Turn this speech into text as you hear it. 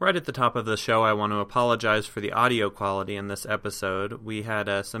Right at the top of the show, I want to apologize for the audio quality in this episode. We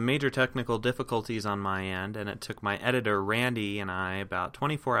had some major technical difficulties on my end, and it took my editor, Randy, and I about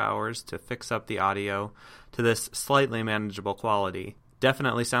 24 hours to fix up the audio to this slightly manageable quality.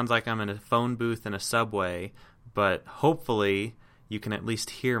 Definitely sounds like I'm in a phone booth in a subway, but hopefully you can at least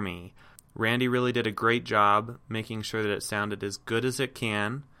hear me. Randy really did a great job making sure that it sounded as good as it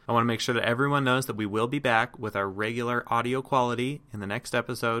can. I want to make sure that everyone knows that we will be back with our regular audio quality in the next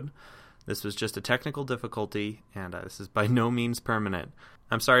episode. This was just a technical difficulty, and this is by no means permanent.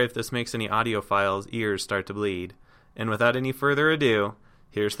 I'm sorry if this makes any audiophiles' ears start to bleed. And without any further ado,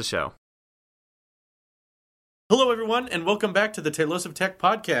 here's the show. Hello, everyone, and welcome back to the Tailosive Tech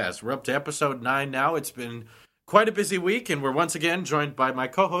Podcast. We're up to episode 9 now. It's been quite a busy week, and we're once again joined by my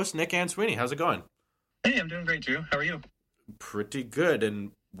co-host, Nick Answeeney. How's it going? Hey, I'm doing great, Drew. How are you? Pretty good,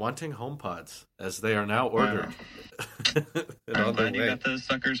 and wanting HomePods, as they are now ordered. Wow. I'm glad you got those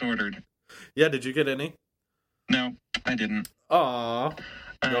suckers ordered. Yeah, did you get any? No, I didn't. Aw,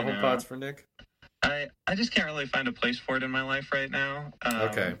 no HomePods for Nick? I just can't really find a place for it in my life right now.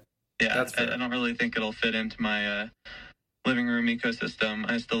 Okay. Yeah, I don't really think it'll fit into my living room ecosystem.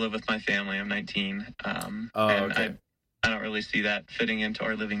 I still live with my family. I'm 19. Okay. I don't really see that fitting into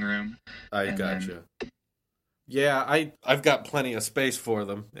our living room. I gotcha. Yeah, I've got plenty of space for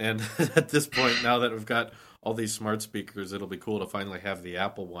them, and at this point, now that we've got all these smart speakers, it'll be cool to finally have the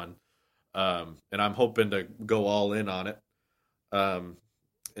Apple one, and I'm hoping to go all in on it,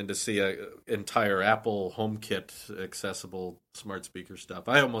 and to see a entire Apple HomeKit accessible smart speaker stuff.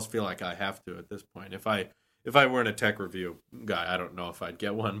 I almost feel like I have to at this point. If I weren't a tech review guy, I don't know if I'd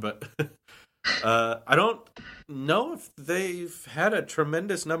get one, but I don't know if they've had a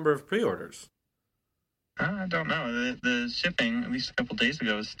tremendous number of pre-orders. I don't know. The shipping, at least a couple days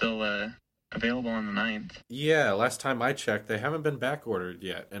ago, is still available on the 9th. Yeah, last time I checked, they haven't been back ordered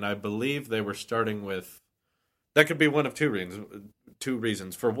yet, and I believe they were starting with. That could be one of two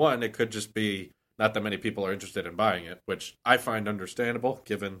reasons. For one, it could just be not that many people are interested in buying it, which I find understandable,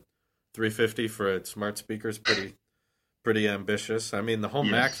 given $350 for a smart speaker is pretty ambitious. I mean, the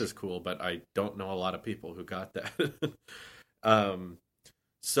Home Max is cool, but I don't know a lot of people who got that.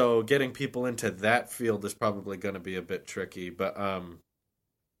 So getting people into that field is probably going to be a bit tricky. But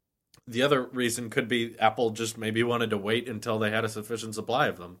the other reason could be Apple just maybe wanted to wait until they had a sufficient supply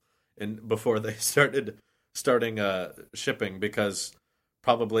of them and before they starting shipping, because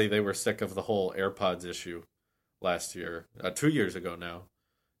probably they were sick of the whole AirPods issue last year, 2 years ago now,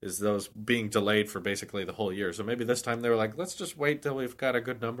 is those being delayed for basically the whole year. So maybe this time they were like, let's just wait till we've got a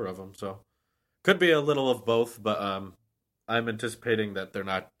good number of them. So could be a little of both, but I'm anticipating that they're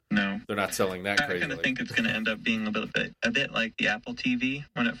not selling that crazily. I kind of think it's going to end up being a bit like the Apple TV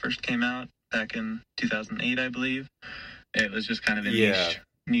when it first came out back in 2008, I believe. It was just kind of a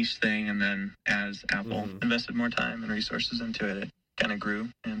niche thing, and then as Apple invested more time and resources into it, it kind of grew,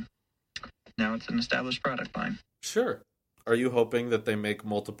 and now it's an established product line. Sure. Are you hoping that they make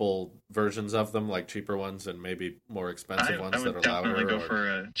multiple versions of them, like cheaper ones and maybe more expensive ones that are louder? I would definitely go for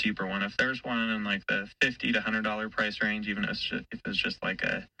a cheaper one. If there's one in like the $50 to $100 price range, even if it's just like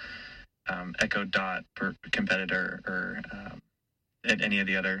a Echo Dot competitor or any of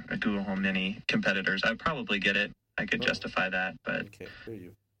the other Google Home Mini competitors, I'd probably get it. I could justify that, but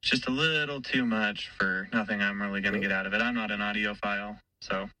it's just a little too much for nothing I'm really going to get out of it. I'm not an audiophile,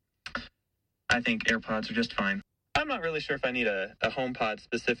 so I think AirPods are just fine. I'm not really sure if I need a HomePod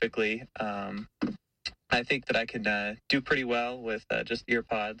specifically. I think that I could do pretty well with just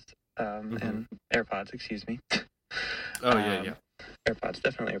EarPods and AirPods, excuse me. AirPods,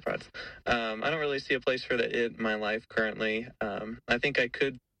 definitely AirPods. I don't really see a place for that in my life currently. I think I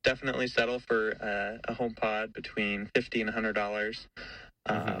could definitely settle for a HomePod between $50 and $100.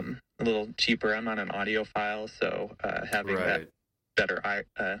 A little cheaper. I'm not an audiophile, so having that better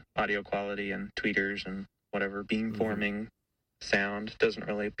audio quality and tweeters and whatever beamforming sound doesn't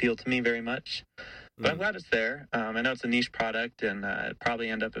really appeal to me very much. But I'm glad it's there. I know it's a niche product, and it probably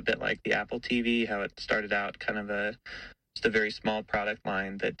end up a bit like the Apple TV, how it started out kind of just a very small product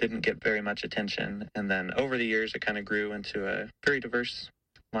line that didn't get very much attention. And then over the years, it kind of grew into a very diverse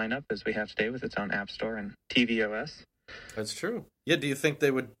lineup as we have today with its own app store and tvOS. That's true. Yeah, do you think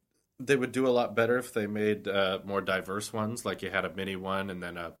they would do a lot better if they made more diverse ones, like you had a mini one and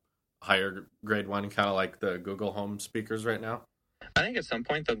then a higher grade one, kind of like the Google Home speakers right now? I think at some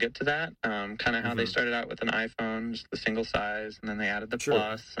point they'll get to that, kind of how they started out with an iPhone, just the single size, and then they added the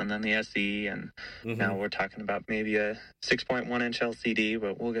Plus, and then the SE, and now we're talking about maybe a 6.1-inch LCD,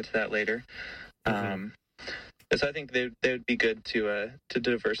 but we'll get to that later. So I think they would be good to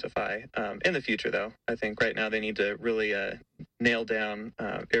diversify in the future, though. I think right now they need to really nail down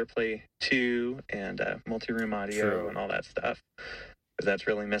AirPlay 2 and multi-room audio True. and all that stuff, because that's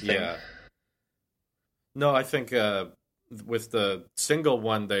really missing. Yeah. No, I think with the single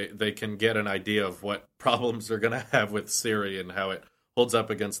one, they can get an idea of what problems they're going to have with Siri and how it holds up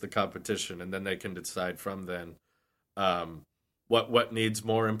against the competition, and then they can decide from then what needs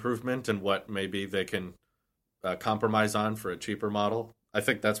more improvement and what maybe they can compromise on for a cheaper model. I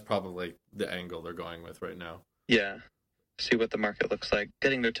think that's probably the angle they're going with right now. Yeah. See what the market looks like.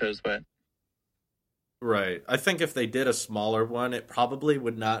 Getting their toes wet. Right. I think if they did a smaller one, it probably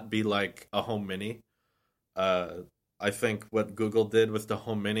would not be like a Home Mini. I think what Google did with the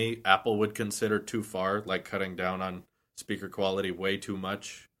Home Mini, Apple would consider too far, like cutting down on speaker quality way too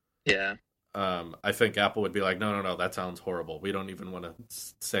much. Yeah. I think Apple would be like, no, that sounds horrible. We don't even want to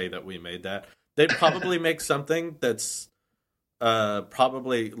say that we made that. They'd probably make something that's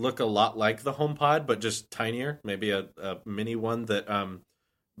probably look a lot like the HomePod, but just tinier. Maybe a mini one that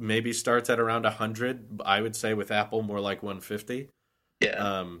maybe starts at around 100. I would say with Apple, more like 150.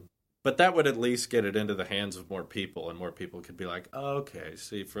 Yeah. But that would at least get it into the hands of more people, and more people could be like, oh, okay,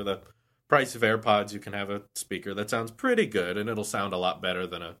 see, for the price of AirPods, you can have a speaker that sounds pretty good, and it'll sound a lot better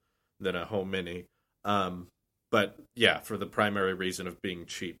than a Home Mini. But yeah, for the primary reason of being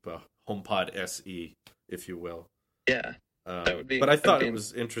cheap, HomePod SE, if you will. Yeah, that would be. But I thought it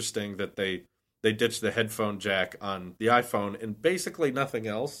was interesting that they ditched the headphone jack on the iPhone and basically nothing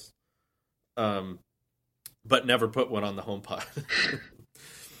else, but never put one on the HomePod.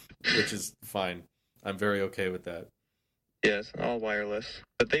 Which is fine. I'm very okay with that. Yes, all wireless.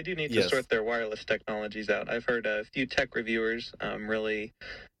 But they do need to sort their wireless technologies out. I've heard a few tech reviewers really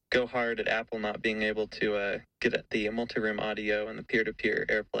go hard at Apple not being able to get at the multi-room audio and the peer-to-peer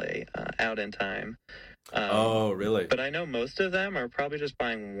AirPlay out in time. Oh, really? But I know most of them are probably just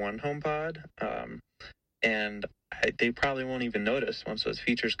buying one HomePod, and they probably won't even notice once those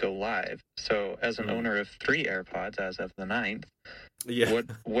features go live. So as an owner of 3 AirPods as of the 9th, yeah.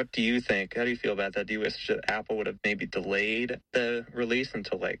 What do you think? How do you feel about that? Do you wish that Apple would have maybe delayed the release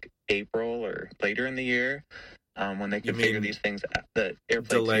until like April or later in the year when they can figure these things out? The AirPlay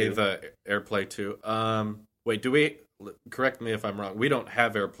delay 2? The AirPlay 2. Wait, do we? Correct me if I'm wrong. We don't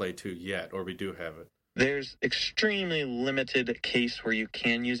have AirPlay 2 yet, or we do have it. There's extremely limited case where you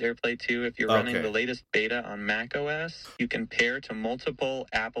can use AirPlay 2 if you're running the latest beta on macOS. You can pair to multiple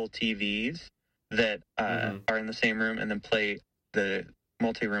Apple TVs that are in the same room and then play the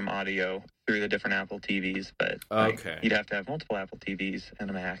multi-room audio through the different Apple TVs. But you'd have to have multiple Apple TVs and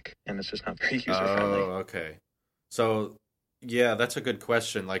a Mac, and it's just not very user-friendly. Oh, okay. So, yeah, that's a good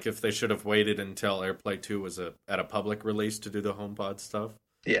question. Like, if they should have waited until AirPlay 2 was at a public release to do the HomePod stuff.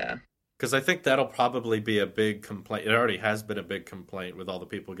 Yeah. Because I think that'll probably be a big complaint. It already has been a big complaint with all the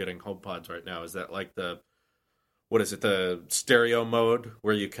people getting HomePods right now. Is that like the stereo mode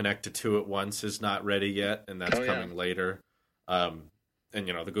where you connect to 2 at once is not ready yet, and that's coming later. And,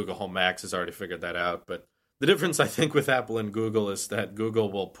 the Google Home Max has already figured that out. But the difference, I think, with Apple and Google is that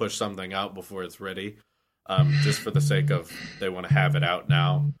Google will push something out before it's ready, just for the sake of they want to have it out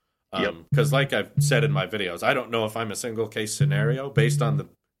now. Because like I've said in my videos, I don't know if I'm a single case scenario. Based on the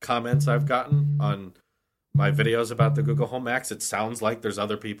comments I've gotten on my videos about the Google Home Max, it sounds like there's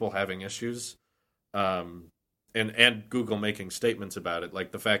other people having issues. And Google making statements about it,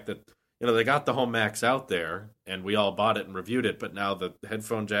 like the fact that they got the Home Max out there and we all bought it and reviewed it, but now the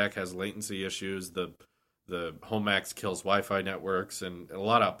headphone jack has latency issues. The Home Max kills Wi-Fi networks and a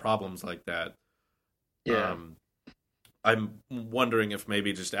lot of problems like that. Yeah. I'm wondering if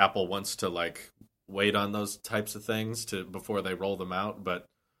maybe just Apple wants to like wait on those types of things before they roll them out. But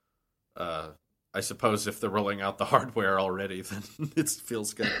I suppose if they're rolling out the hardware already, then it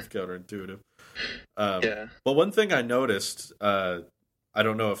feels kind of counterintuitive. But one thing I noticed, I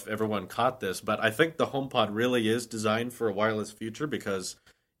don't know if everyone caught this, but I think the HomePod really is designed for a wireless future because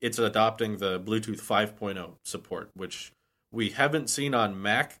it's adopting the Bluetooth 5.0 support, which we haven't seen on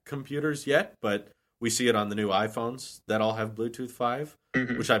Mac computers yet, but we see it on the new iPhones that all have Bluetooth 5,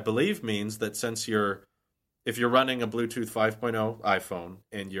 which I believe means that if you're running a Bluetooth 5.0 iPhone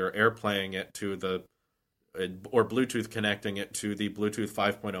and you're AirPlaying it or Bluetooth connecting it to the Bluetooth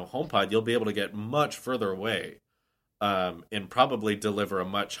 5.0 HomePod, you'll be able to get much further away. And probably deliver a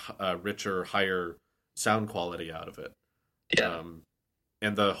much richer, higher sound quality out of it. Yeah.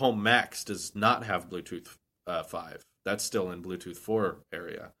 And the Home Max does not have Bluetooth 5. That's still in Bluetooth 4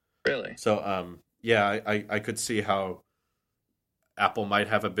 area. Really? So, I could see how Apple might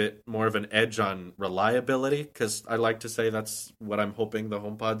have a bit more of an edge on reliability, because I like to say that's what I'm hoping the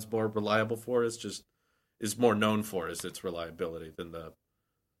HomePod's more reliable for, is just is more known for is its reliability than the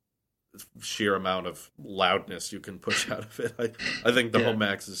sheer amount of loudness you can push out of it. I think the Home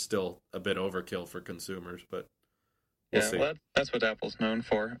Max is still a bit overkill for consumers, but we'll see. Well, that's what Apple's known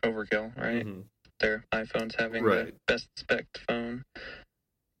for, overkill, right? Mm-hmm. Their iPhone's having the best spec phone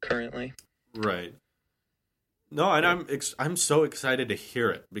currently. Right. No, and I'm so excited to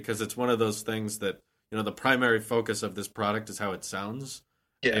hear it because it's one of those things that, the primary focus of this product is how it sounds.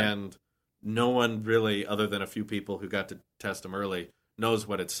 Yeah. And no one really, other than a few people who got to test them early, knows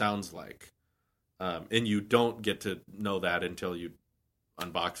what it sounds like. And you don't get to know that until you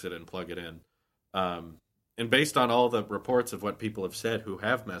unbox it and plug it in. And based on all the reports of what people have said who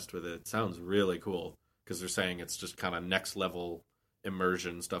have messed with it, it sounds really cool because they're saying it's just kind of next level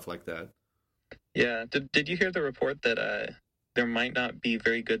immersion, stuff like that. Yeah. Did you hear the report that there might not be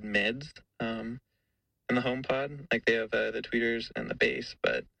very good mids in the HomePod? Like they have the tweeters and the bass,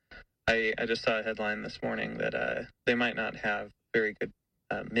 but I just saw a headline this morning that they might not have very good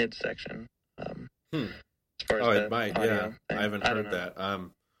mid section. As far as it might, yeah. Thing. I haven't heard that.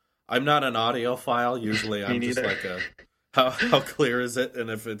 I'm not an audiophile. Usually I'm just like how clear is it? And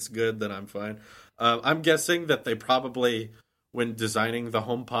if it's good, then I'm fine. I'm guessing that they probably, when designing the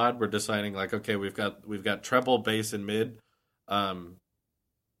HomePod, were deciding like, okay, we've got treble, bass, and mid.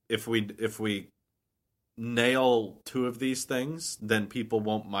 If we nail two of these things, then people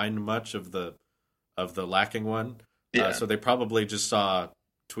won't mind much of the lacking one. Yeah. So they probably just saw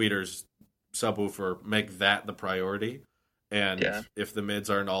Tweeter's subwoofer make that the priority. And if the mids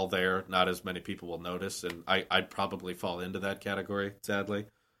aren't all there, not as many people will notice. And I'd probably fall into that category, sadly.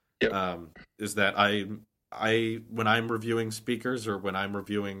 Yep. Is that I when I'm reviewing speakers or when I'm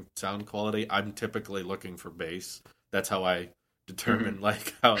reviewing sound quality, I'm typically looking for bass. That's how I determine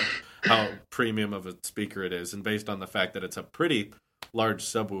like how premium of a speaker it is. And based on the fact that it's a pretty large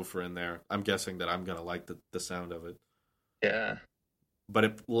subwoofer in there, I'm guessing that I'm going to like the sound of it. Yeah. But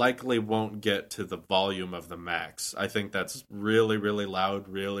it likely won't get to the volume of the Max. I think that's really, really loud,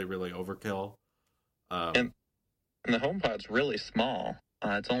 really, really overkill. And the HomePod's really small.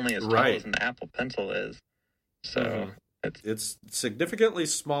 It's only as tall as an Apple Pencil is. So it's significantly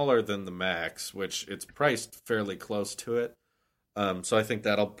smaller than the Max, which it's priced fairly close to it. So I think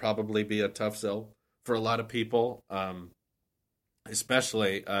that'll probably be a tough sell for a lot of people.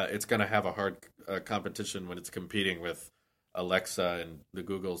 Especially, it's going to have a hard competition when it's competing with Alexa and the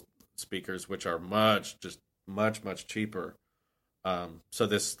Google speakers, which are much cheaper. So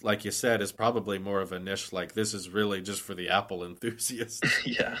this, like you said, is probably more of a niche. Like this is really just for the Apple enthusiasts.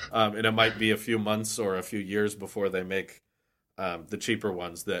 Yeah. And it might be a few months or a few years before they make the cheaper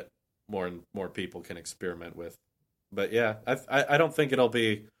ones that more and more people can experiment with. But yeah, I don't think it'll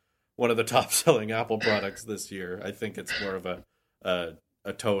be one of the top selling Apple products this year. I think it's more of a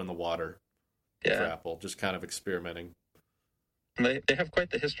toe in the water for Apple, just kind of experimenting. They have quite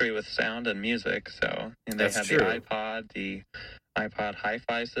the history with sound and music. So they had the iPod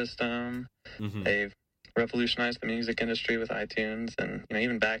Hi-Fi system. Mm-hmm. They've revolutionized the music industry with iTunes, and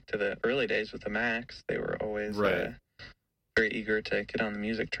even back to the early days with the Macs, they were always very eager to get on the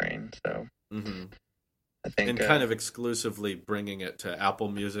music train. So I think, and kind of exclusively bringing it to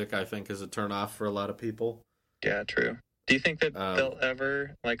Apple Music, I think, is a turnoff for a lot of people. Yeah, true. Do you think that they'll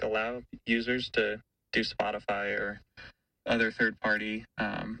ever allow users to do Spotify or other third-party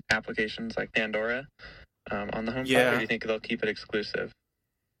applications like Pandora on the HomePod, or do you think they'll keep it exclusive?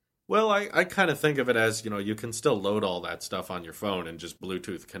 Well, I kind of think of it as, you can still load all that stuff on your phone and just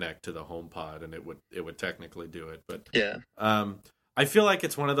Bluetooth connect to the HomePod, and it would technically do it. But I feel like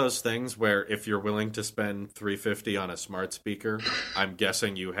it's one of those things where if you're willing to spend $350 on a smart speaker, I'm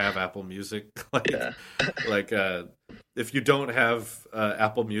guessing you have Apple Music. If you don't have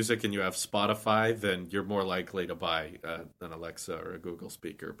Apple Music and you have Spotify, then you're more likely to buy an Alexa or a Google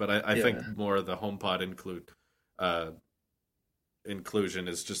speaker. But I think more of the HomePod inclusion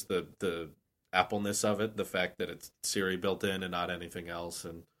is just the Apple-ness of it, the fact that it's Siri built in and not anything else.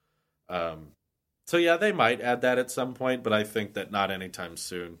 And so yeah, they might add that at some point, but I think that not anytime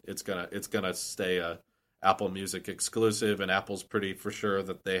soon. It's gonna stay a Apple Music exclusive, and Apple's pretty for sure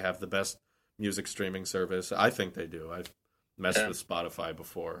that they have the best music streaming service. I think they do. I've messed with Spotify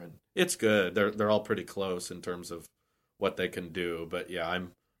before, and it's good. They're all pretty close in terms of what they can do. But yeah,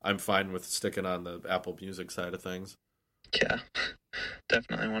 I'm fine with sticking on the Apple Music side of things. Yeah,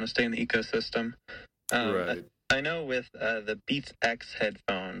 definitely want to stay in the ecosystem. Right. I know with the Beats X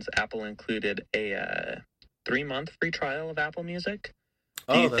headphones, Apple included a 3-month free trial of Apple Music.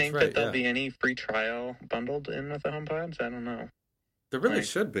 Do you think that there'll be any free trial bundled in with the HomePods? I don't know. There really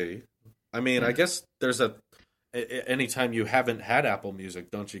should be. I mean, I guess there's anytime you haven't had Apple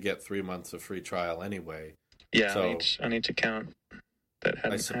Music, don't you get 3 months of free trial anyway? Yeah, So on each account that I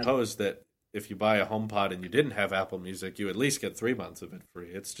hadn't had. suppose that if you buy a HomePod and you didn't have Apple Music, you at least get 3 months of it free.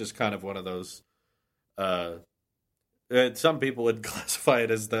 It's just kind of one of those. Some people would classify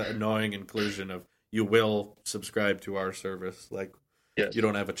it as the annoying inclusion of you will subscribe to our service, like Yes. you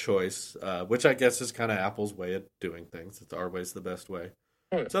don't have a choice, which I guess is kind of Apple's way of doing things. It's our way's the best way.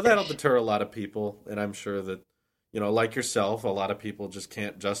 Oh, So that'll deter a lot of people, and I'm sure that, like yourself, a lot of people just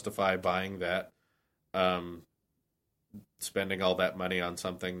can't justify buying that, spending all that money on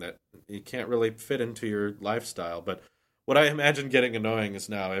something that you can't really fit into your lifestyle. But what I imagine getting annoying is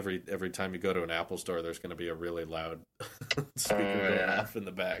now every time you go to an Apple store, there's going to be a really loud speaker going off in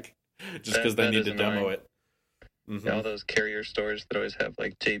the back, just because they need to demo it. Mm-hmm. Yeah, all those carrier stores that always have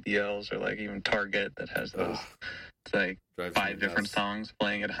like JBLs, or like even Target that has those. It's like Drives 5 me different nuts. songs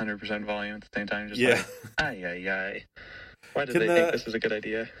playing at 100% volume at the same time. Just Yeah. like, ay. Why did Can they the- think this is a good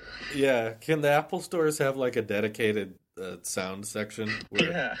idea? Yeah, can the Apple stores have like a dedicated sound section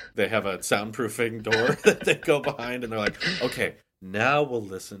where Yeah. they have a soundproofing door that they go behind, and they're like, okay, now we'll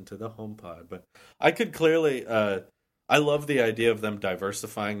listen to the HomePod. But I could clearly, I love the idea of them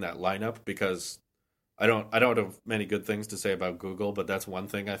diversifying that lineup, because I don't have many good things to say about Google, but that's one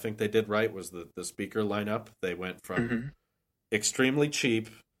thing I think they did right was the speaker lineup. They went from Mhm. extremely cheap,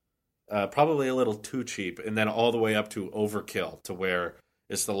 probably a little too cheap, and then all the way up to overkill, to where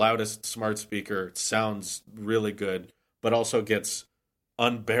it's the loudest smart speaker. It sounds really good, but also gets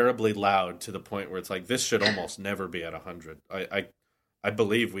unbearably loud to the point where it's like, this should almost never be at 100. I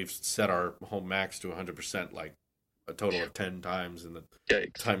believe we've set our home max to 100% like a total of 10 times in the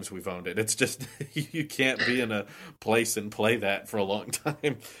Yikes. times we've owned it. It's just, you can't be in a place and play that for a long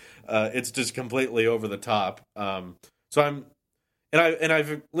time. It's just completely over the top. So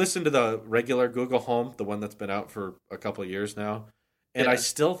I've listened to the regular Google Home, the one that's been out for a couple of years now, and I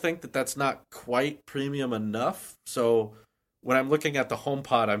still think that that's not quite premium enough. So when I'm looking at the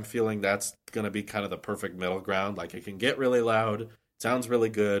HomePod, I'm feeling that's going to be kind of the perfect middle ground. Like, it can get really loud, sounds really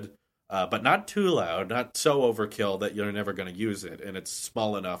good, but not too loud, not so overkill that you're never going to use it, and it's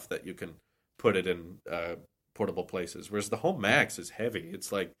small enough that you can put it in portable places. Whereas the Home Max is heavy.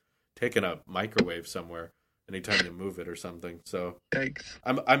 It's like taking a microwave somewhere anytime you move it or something. So Yikes.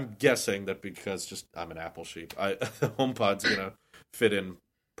 I'm guessing that because just I'm an Apple sheep, the HomePod's gonna fit in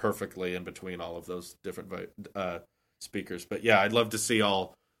perfectly in between all of those different speakers. But yeah, I'd love to see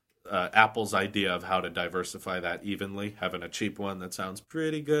all Apple's idea of how to diversify that evenly, having a cheap one that sounds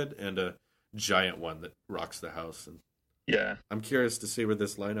pretty good and a giant one that rocks the house. And Yeah. I'm curious to see where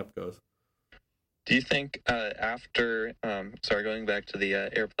this lineup goes. Do you think after, going back to the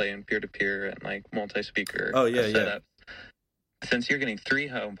AirPlay and peer-to-peer and like multi-speaker setup, since you're getting 3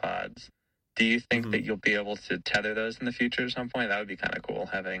 HomePods, do you think that you'll be able to tether those in the future at some point? That would be kind of cool,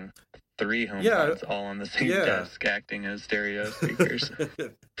 having 3 HomePods all on the same desk acting as stereo speakers.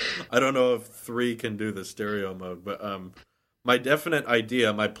 I don't know if 3 can do the stereo mode, but my definite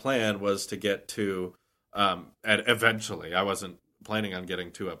idea, my plan was to get 2, and eventually. I wasn't planning on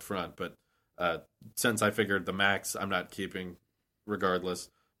getting 2 up front, but since I figured the Max I'm not keeping regardless,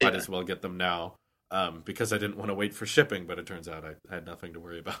 might as well get them now, because I didn't want to wait for shipping, but it turns out I had nothing to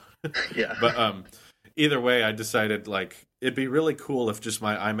worry about. Yeah. But either way, I decided like it'd be really cool if just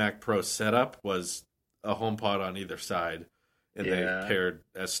my iMac Pro setup was a HomePod on either side, and they paired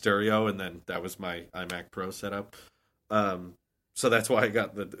as stereo, and then that was my iMac Pro setup. So that's why I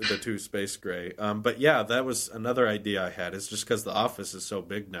got the 2 space gray. But yeah, that was another idea I had. Is just because the office is so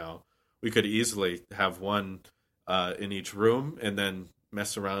big now, we could easily have one in each room, and then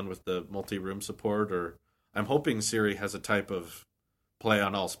mess around with the multi-room support. Or I'm hoping Siri has a type of play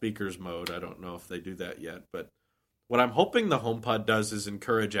on all speakers mode. I don't know if they do that yet, but what I'm hoping the HomePod does is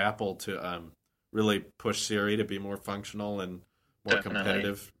encourage Apple to really push Siri to be more functional and more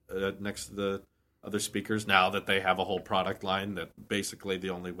competitive next to the other speakers, now that they have a whole product line that basically the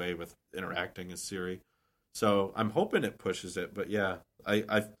only way with interacting is Siri. So I'm hoping it pushes it, but yeah,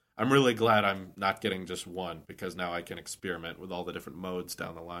 I'm really glad I'm not getting just one, because now I can experiment with all the different modes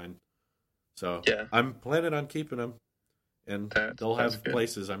down the line. So I'm planning on keeping them, and they'll have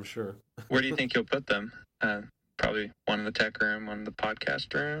places, I'm sure. Where do you think you'll put them? Probably one in the tech room, one in the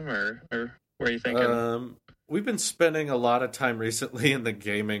podcast room, or where are you thinking? We've been spending a lot of time recently in the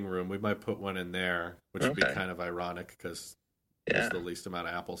gaming room. We might put one in there, which would be kind of ironic because there's the least amount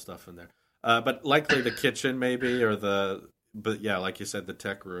of Apple stuff in there. But likely the kitchen maybe, but yeah, like you said, the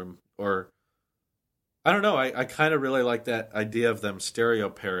tech room. Or, I don't know, I kind of really like that idea of them stereo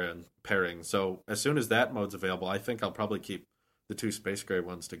pairing. So as soon as that mode's available, I think I'll probably keep the 2 space gray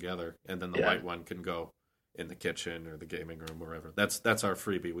ones together, and then the white one can go in the kitchen or the gaming room, wherever. That's our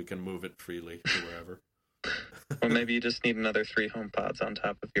freebie. We can move it freely to wherever. Well, maybe you just need another 3 HomePods on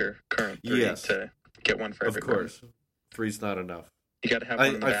top of your current 3 Yes. to get one for every Of course. 3's not enough. You got to have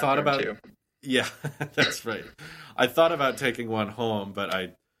one in the I thought bathroom, about too. Yeah, that's right. I thought about taking one home,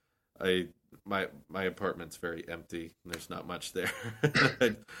 but my apartment's very empty. And there's not much there.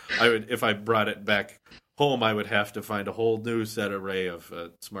 I would, if I brought it back home, I would have to find a whole new set array of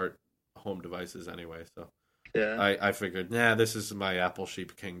smart home devices anyway. So Yeah. I figured, this is my Apple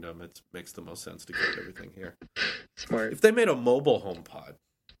sheep kingdom. It makes the most sense to keep everything here. Smart. If they made a mobile HomePod,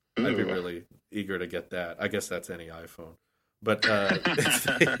 I'd be Ooh. really eager to get that. I guess that's any iPhone. But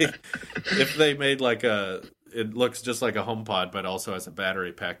if they made like it looks just like a HomePod, but also has a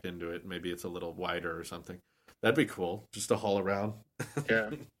battery packed into it. Maybe it's a little wider or something. That'd be cool, just to haul around.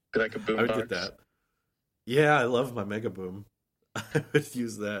 Yeah. Be like a boombox. I would get that. Yeah, I love my Mega Boom. I would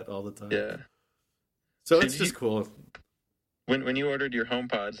use that all the time. Yeah. So Did it's just cool. When you ordered your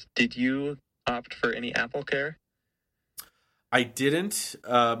HomePods, did you opt for any Apple Care? I didn't,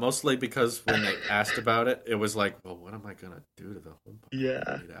 mostly because when they asked about it, it was like, well, what am I going to do to the HomePod? Yeah.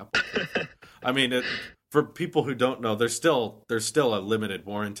 I need Apple Care. I mean, for people who don't know, there's still a limited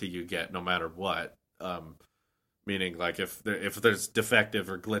warranty you get no matter what. Meaning, like, if there's defective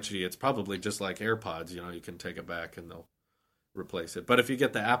or glitchy, it's probably just like AirPods. You can take it back and they'll replace it. But if you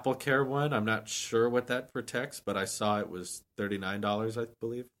get the Apple Care one, I'm not sure what that protects, but I saw it was $39, I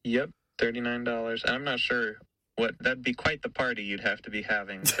believe. Yep. $39. I'm not sure that'd be quite the party you'd have to be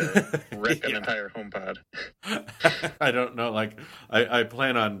having to wreck an entire HomePod. I don't know. Like, I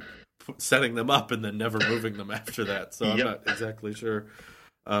plan on setting them up and then never moving them after that. So I'm Yep. not exactly sure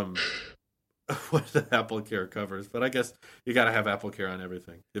what the Apple Care covers. But I guess you got to have Apple Care on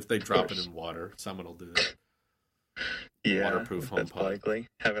everything. If they drop it in water, someone will do that. Yeah. Waterproof That's HomePod. likely.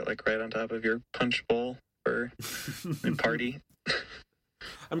 Have it like right on top of your punch bowl for a party.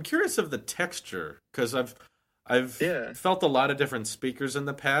 I'm curious of the texture because I've Yeah. felt a lot of different speakers in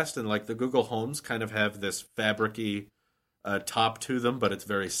the past, and like the Google Homes kind of have this fabricy top to them, but it's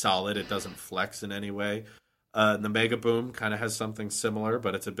very solid. It doesn't flex in any way. The Mega Boom kind of has something similar,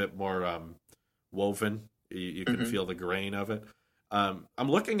 but it's a bit more woven. You can feel the grain of it. I'm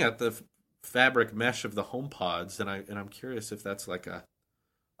looking at the fabric mesh of the HomePods, and I'm curious if that's like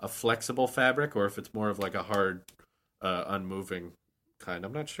a flexible fabric or if it's more of like a hard, unmoving kind.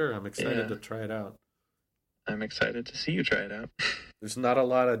 I'm not sure. I'm excited to try it out. I'm excited to see you try it out. There's not a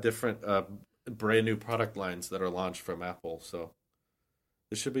lot of different brand new product lines that are launched from Apple, so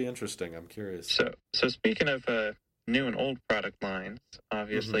this should be interesting. I'm curious. So speaking of new and old product lines,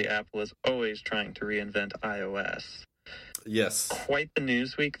 obviously Apple is always trying to reinvent iOS. Yes. Quite the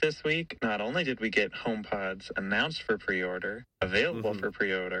news week this week. Not only did we get HomePods announced for pre-order, available for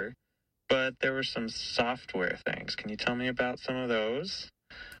pre-order, but there were some software things. Can you tell me about some of those?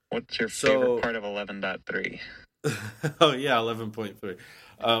 What's your favorite part of 11.3? Oh, yeah, 11.3.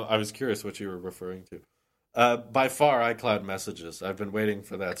 I was curious what you were referring to. By far, iCloud Messages. I've been waiting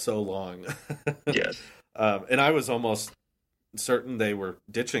for that so long. Yes. And I was almost certain they were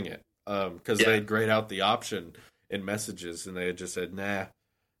ditching it because they'd grayed out the option in Messages, and they had just said, nah,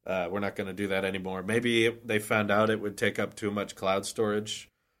 we're not going to do that anymore. Maybe they found out it would take up too much cloud storage,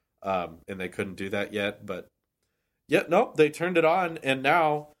 and they couldn't do that yet. But, nope, they turned it on, and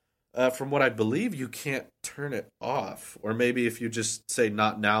now... from what I believe, you can't turn it off. Or maybe if you just say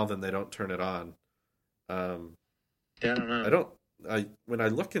not now, then they don't turn it on. I don't know. When I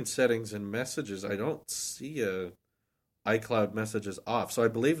look in settings and messages, I don't see a iCloud Messages off. So I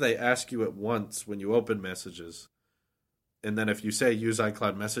believe they ask you at once when you open Messages. And then if you say use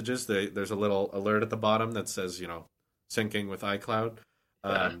iCloud Messages, there's a little alert at the bottom that says, syncing with iCloud.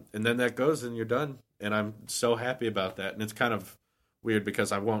 And then that goes and you're done. And I'm so happy about that. And it's kind of weird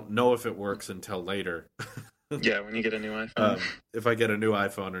because I won't know if it works until later. Yeah, when you get a new iPhone. If I get a new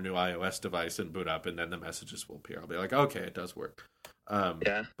iPhone or new iOS device and boot up, and then the messages will appear, I'll be like, okay, it does work.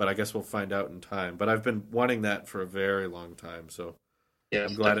 But I guess we'll find out in time. But I've been wanting that for a very long time, so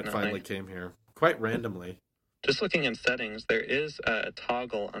I'm glad it finally came here. Quite randomly. Just looking in settings, there is a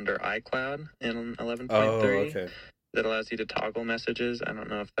toggle under iCloud in 11.3 okay. that allows you to toggle messages. I don't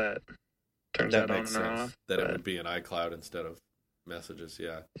know if that turns that on or off. That it would be in iCloud instead of Messages,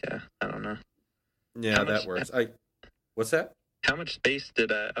 yeah. Yeah, I don't know. Yeah, that works. What's that? How much space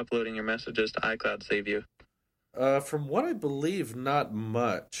did uploading your messages to iCloud save you? From what I believe, not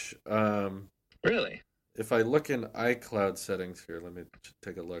much. Really? If I look in iCloud settings here, let me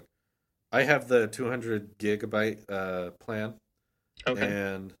take a look. I have the 200 gigabyte plan. Okay.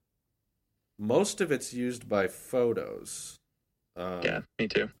 And most of it's used by Photos. Yeah, me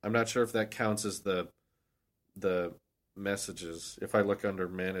too. I'm not sure if that counts as the the messages. If I look under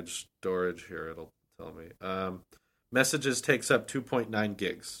managed storage here, it'll tell me. Messages takes up 2.9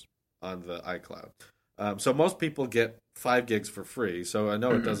 gigs on the iCloud. So most people get 5 gigs for free. So I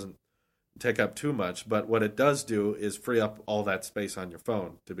know it doesn't take up too much, but what it does do is free up all that space on your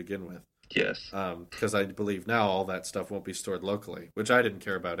phone to begin with. Yes. Because I believe now all that stuff won't be stored locally, which I didn't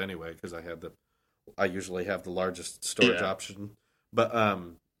care about anyway because I usually have the largest storage option. But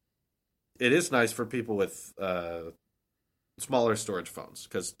it is nice for people with smaller storage phones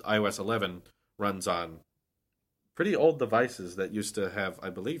because iOS 11 runs on pretty old devices that used to have, I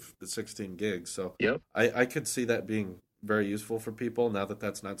believe, the 16 gigs. So I could see that being very useful for people now that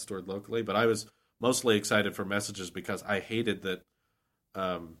that's not stored locally. But I was mostly excited for messages because I hated that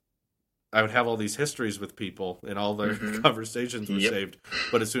I would have all these histories with people and all their conversations were saved.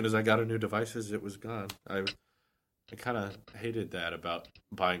 But as soon as I got a new devices, it was gone. I kind of hated that about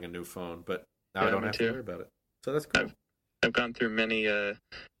buying a new phone, but now I don't have to worry about it. So that's cool. I've gone through many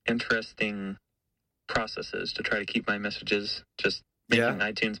interesting processes to try to keep my messages, just making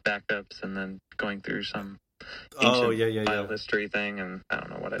iTunes backups and then going through some ancient file history thing, and I don't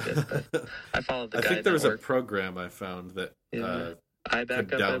know what I did, but I followed the guide. I think there was a program I found that iBackup, could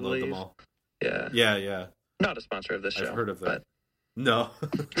download I believe. them all. Yeah. Not a sponsor of this show. I've heard of that. No.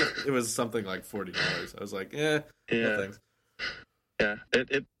 It was something like $40. I was like, no thanks. Yeah,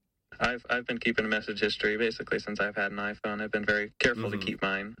 I've been keeping a message history basically since I've had an iPhone. I've been very careful to keep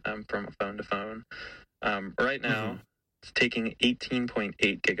mine from phone to phone. Right now, it's taking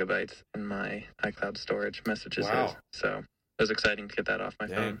 18.8 gigabytes in my iCloud storage messages. Wow. So it was exciting to get that off my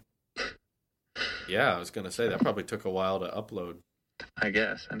phone. Yeah, I was going to say, that probably took a while to upload. I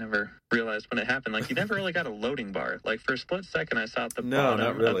guess. I never realized when it happened. Like, you never really got a loading bar. Like, for a split second, I saw at the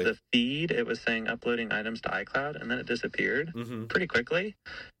bottom of the feed, it was saying uploading items to iCloud, and then it disappeared pretty quickly.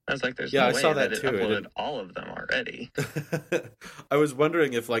 I was like, there's no way that it uploaded all of them already. I was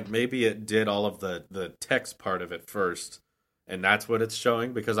wondering if, like, maybe it did all of the text part of it first, and that's what it's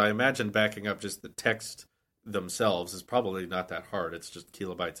showing, because I imagine backing up just the text themselves is probably not that hard. It's just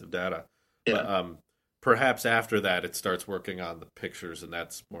kilobytes of data. Yeah. But, perhaps after that, it starts working on the pictures, and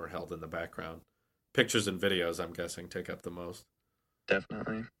that's more held in the background. Pictures and videos, I'm guessing, take up the most.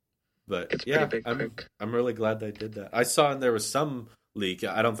 Definitely. But it's I'm really glad they did that. I saw there was some leak.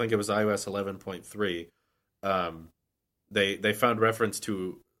 I don't think it was iOS 11.3. They found reference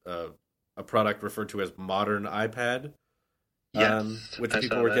to a product referred to as Modern iPad, which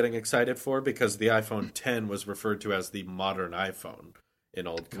people were getting excited for because the iPhone 10 was referred to as the Modern iPhone in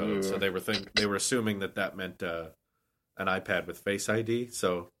old code. Ooh. So they were assuming that meant an iPad with Face ID.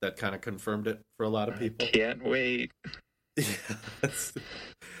 So that kind of confirmed it for a lot of people. Can't wait. I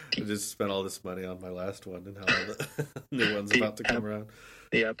just spent all this money on my last one, and how the new one's about to come around.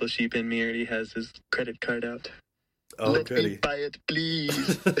 The Apple sheep in me already has his credit card out. Oh, Let goody. me buy it,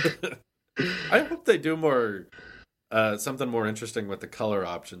 please. I hope they do more something more interesting with the color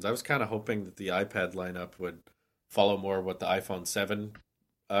options. I was kind of hoping that the iPad lineup would follow more what the iPhone 7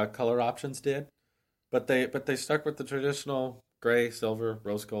 color options did, but they stuck with the traditional gray, silver,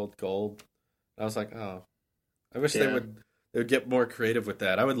 rose gold, gold. I was like, oh, I wish they would get more creative with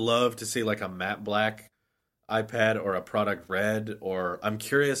that. I would love to see like a matte black iPad or a product red, or I'm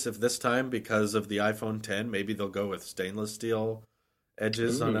curious if this time, because of the iPhone 10, maybe they'll go with stainless steel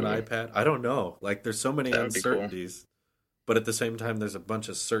edges on an iPad. I don't know. Like, there's so many uncertainties, but at the same time, there's a bunch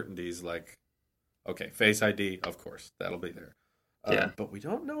of certainties. Like, okay, Face ID, of course, that'll be there. But we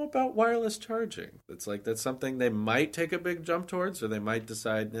don't know about wireless charging. It's like that's something they might take a big jump towards, or they might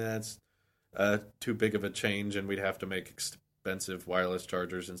decide, it's too big of a change, and we'd have to make expensive wireless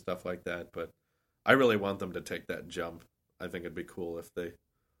chargers and stuff like that. But I really want them to take that jump. I think it'd be cool if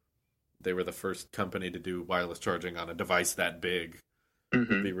they were the first company to do wireless charging on a device that big.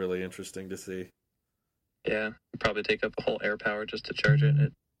 It'd be really interesting to see. Yeah, probably take up a whole AirPower just to charge it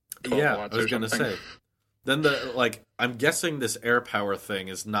at 12 watts. I was going to say. Then I'm guessing this AirPower thing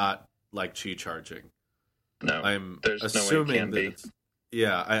is not like Qi charging. No, I'm there's assuming no way it can be.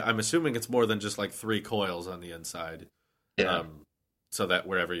 I'm assuming it's more than just like 3 coils on the inside. Yeah. So that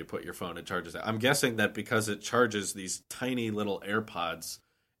wherever you put your phone, it charges it. I'm guessing that because it charges these tiny little AirPods,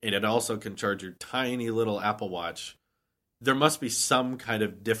 and it also can charge your tiny little Apple Watch, there must be some kind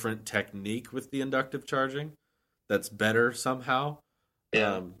of different technique with the inductive charging that's better somehow.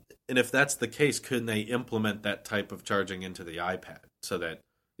 Yeah. And if that's the case, couldn't they implement that type of charging into the iPad so that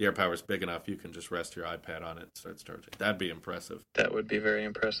the AirPower is big enough you can just rest your iPad on it and start charging? That'd be impressive. That would be very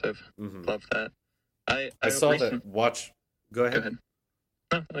impressive. Love that. I saw that watch. Go ahead.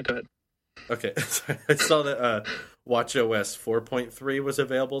 No, go ahead. Okay. I saw that WatchOS 4.3 was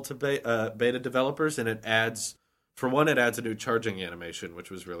available to beta developers, and it adds, for one, it adds a new charging animation, which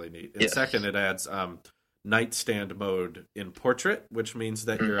was really neat. And Yes. second, it adds nightstand mode in portrait, which means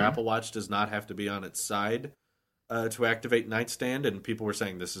that your Apple Watch does not have to be on its side to activate nightstand. And people were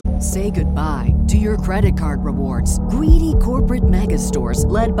saying this is Say goodbye to your credit card rewards. Greedy corporate mega stores,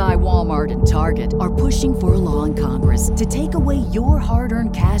 led by Walmart and Target, are pushing for a law in Congress to take away your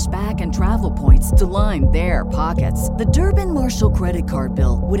hard-earned cash back and travel points to line their pockets. The Durbin-Marshall credit card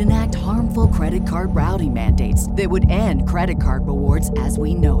bill would enact harmful credit card routing mandates that would end credit card rewards as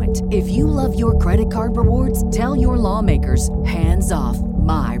we know it. If you love your credit card rewards, tell your lawmakers, hands off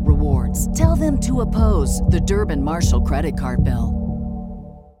my rewards. Tell them to oppose the Durbin-Marshall credit card bill.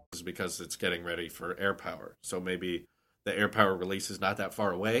 because it's getting ready for AirPower. So maybe the AirPower release is not that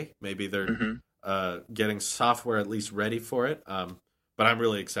far away. Maybe they're getting software at least ready for it. But I'm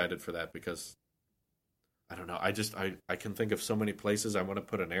really excited for that because I don't know. I can think of so many places I want to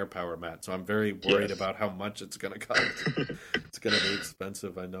put an AirPower mat. So I'm very worried about how much it's going to cost. It's going to be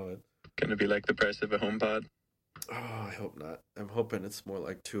expensive. I know it. Going to be like the price of a HomePod. Oh, I hope not. I'm hoping it's more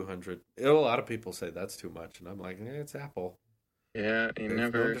like $200. A lot of people say that's too much, and I'm like, it's Apple. Yeah, you They've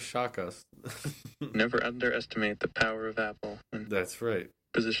known never to shock us. never underestimate the power of Apple and That's right.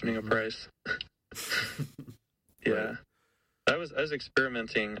 positioning a price. Yeah. Right. I was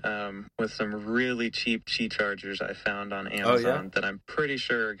experimenting with some really cheap Qi chargers I found on Amazon that I'm pretty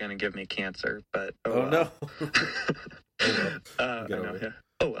sure are going to give me cancer, but Oh, no. I know, yeah.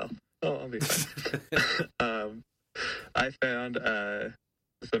 Oh well. Oh, I'll be fine. I found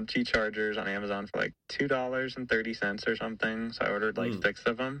some Qi chargers on Amazon for like $2.30 or something. So I ordered like 6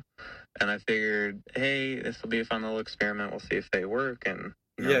 of them, and I figured, hey, this will be a fun little experiment. We'll see if they work, and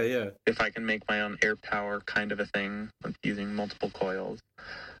you know, if I can make my own AirPower kind of a thing with using multiple coils.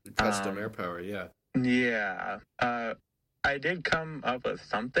 Custom AirPower, yeah. Yeah. I did come up with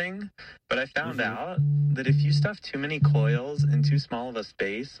something, but I found out that if you stuff too many coils in too small of a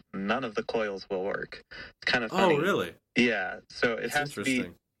space, none of the coils will work. It's kind of funny. Oh, really? Yeah. So it That's has to be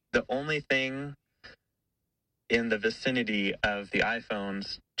interesting. the only thing in the vicinity of the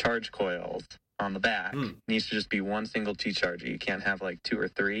iPhone's charge coils on the back needs to just be one single Qi charger. You can't have like 2 or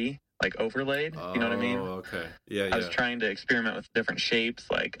 3 like overlaid. You know what I mean? Oh, okay. Yeah, I was trying to experiment with different shapes,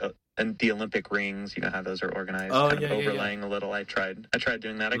 like and the Olympic rings. You know how those are organized, kind of overlaying a little. I tried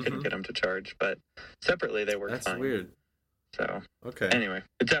doing that. I couldn't get them to charge, but separately they worked fine. That's weird. So anyway,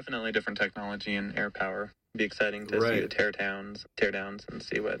 it's definitely different technology in AirPower. It'd be exciting to see the teardowns, and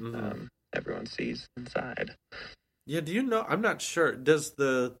see what everyone sees inside. Yeah, do you know? I'm not sure.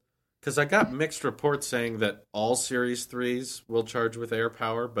 Because I got mixed reports saying that all Series 3s will charge with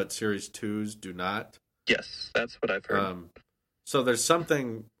AirPower, but Series 2s do not. Yes, that's what I've heard. So there's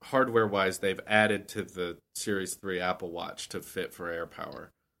something hardware-wise they've added to the Series 3 Apple Watch to fit for AirPower.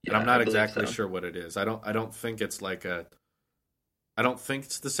 Yeah, and I'm not I believe exactly so. sure what it is. I don't think it's like I don't think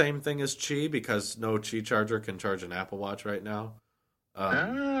it's the same thing as Qi, because no Qi charger can charge an Apple Watch right now.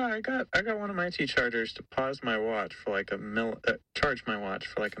 I got one of my Qi chargers to pause my watch for like charge my watch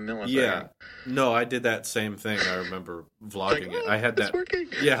for like a millisecond. Yeah, no, I did that same thing. I remember vlogging it. I had it's that. Working.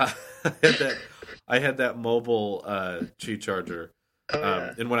 Yeah, I had that mobile Qi charger,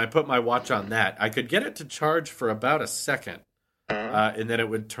 and when I put my watch on that, I could get it to charge for about a second, and then it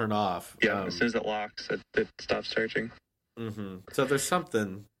would turn off. Yeah, as soon as it locks, it stops charging. So there's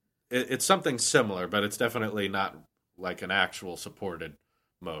something. It's something similar, but it's definitely not like an actual supported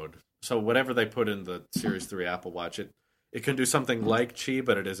mode. So whatever they put in the Series 3 Apple Watch, it can do something like Qi,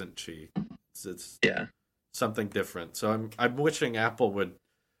 but it isn't Qi. It's something different. So I'm wishing Apple would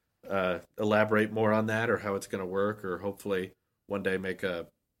elaborate more on that, or how it's going to work, or hopefully one day make a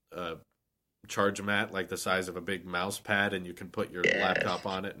charge mat like the size of a big mouse pad, and you can put your laptop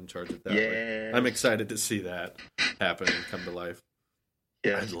on it and charge it that way. I'm excited to see that happen and come to life.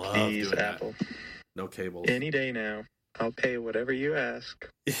 Yes, I'd love please, doing Apple. that. No cables. Any day now. I'll pay whatever you ask.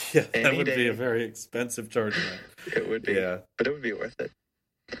 Yeah, that Any would be day. a very expensive charge mat. It would be. Yeah. But it would be worth it.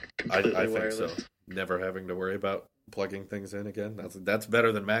 I Completely think wireless. so. Never having to worry about plugging things in again. That's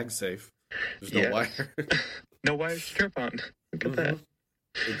better than MagSafe. There's no wire. No wires to trip on. Look at that.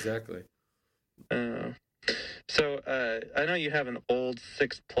 Exactly. So I know you have an old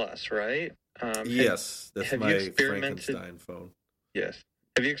 6 Plus, right? Yes, that's have you my experimented- Frankenstein phone. Yes.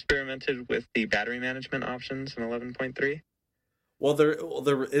 Have you experimented with the battery management options in 11.3? Well,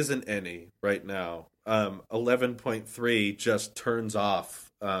 there isn't any right now. 11.3 just turns off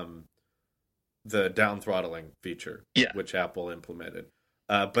the down throttling feature, which Apple implemented.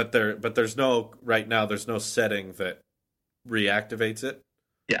 But there's no right now. There's no setting that reactivates it.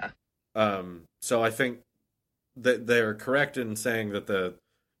 Yeah. So I think they're correct in saying that the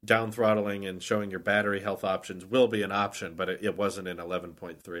down throttling and showing your battery health options will be an option, but it wasn't in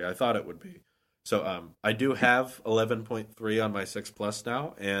 11.3. I thought it would be. So I do have 11.3 on my 6 Plus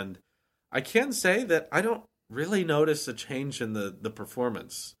now, and I can say that I don't really notice a change in the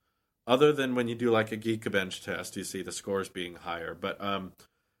performance, other than when you do like a Geekbench test, you see the scores being higher. But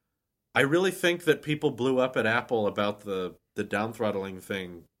I really think that people blew up at Apple about the down throttling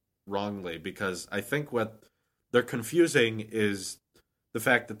thing wrongly, because I think what they're confusing is the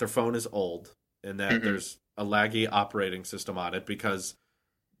fact that their phone is old and that there's a laggy operating system on it, because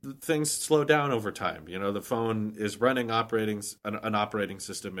things slow down over time. You know, the phone is running an operating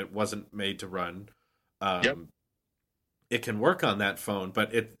system it wasn't made to run. It can work on that phone,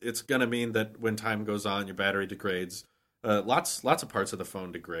 but it's going to mean that when time goes on, your battery degrades. Lots of parts of the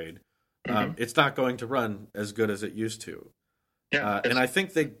phone degrade. It's not going to run as good as it used to. And I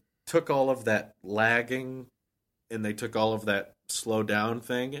think they took all of that lagging and they took all of that slow down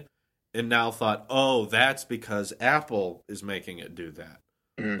thing and now thought, oh, that's because Apple is making it do that.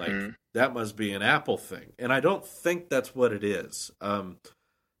 Like, that must be an Apple thing. And I don't think that's what it is.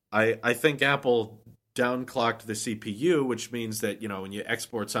 I think Apple downclocked the CPU, which means that, you know, when you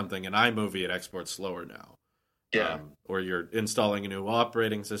export something in iMovie, it exports slower now. Or you're installing a new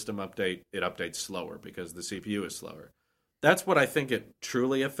operating system update, it updates slower because the CPU is slower. That's what I think it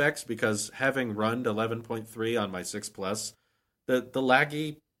truly affects, because having run 11.3 on my 6 Plus, the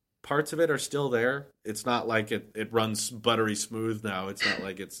laggy parts of it are still there. It's not like it runs buttery smooth now. It's not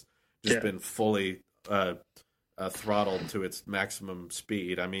like it's just been fully throttled to its maximum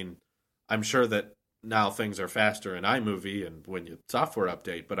speed. I mean, I'm sure that now things are faster in iMovie and when you software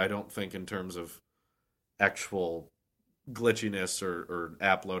update, but I don't think in terms of actual glitchiness or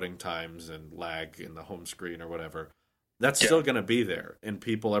app loading times and lag in the home screen or whatever, that's still going to be there. And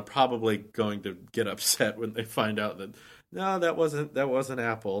people are probably going to get upset when they find out that, no, that wasn't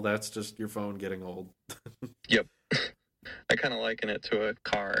Apple. That's just your phone getting old. Yep. I kind of liken it to a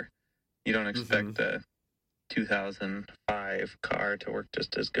car. You don't expect a 2005 car to work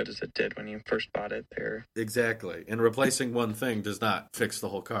just as good as it did when you first bought it there. Exactly. And replacing one thing does not fix the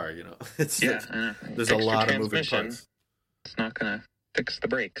whole car, you know. There's a lot of moving parts. It's not going to fix the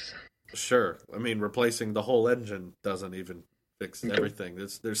brakes. Sure. I mean, replacing the whole engine doesn't even fix everything.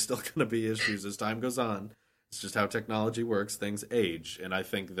 There's still going to be issues as time goes on. It's just how technology works. Things age. And I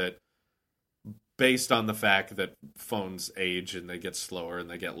think that based on the fact that phones age and they get slower and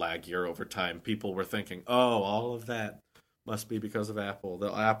they get laggier over time, people were thinking, oh, all of that must be because of Apple.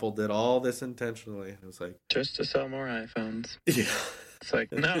 Apple did all this intentionally. It was like, just to sell more iPhones. Yeah. It's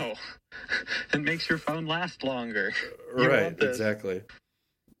like, no. It makes your phone last longer. Right, exactly.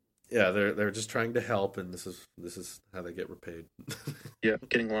 Yeah, they're just trying to help, and this is how they get repaid. Yeah,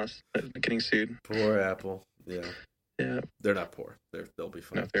 getting sued. Poor Apple. Yeah. Yeah. They're not poor. They'll be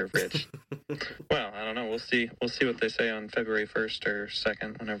fine. No, they're rich. Well, I don't know. We'll see what they say on February 1st or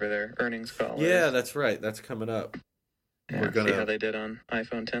 2nd, whenever their earnings call is. Yeah, that's right. That's coming up. Yeah, we're gonna see how they did on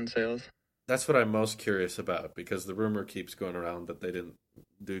iPhone 10 sales. That's what I'm most curious about, because the rumor keeps going around that they didn't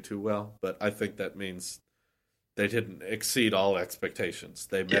do too well, but I think that means they didn't exceed all expectations.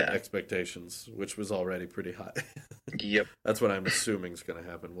 They met expectations, which was already pretty high. Yep. That's what I'm assuming is going to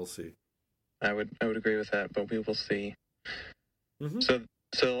happen. We'll see. I would agree with that, but we will see. So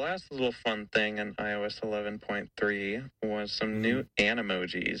the last little fun thing in iOS 11.3 was some new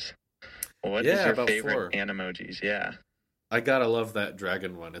Animojis. What is your favorite Animojis? Yeah. I gotta love that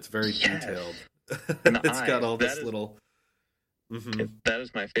dragon one. It's very detailed. It's got all this little... That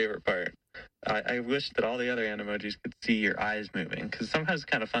is my favorite part. I wish that all the other Animojis could see your eyes moving, because sometimes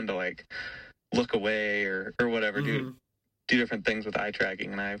it's kind of fun to like look away or whatever, do different things with eye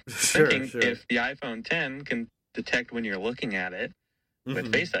tracking. And I'm thinking if the iPhone 10 can detect when you're looking at it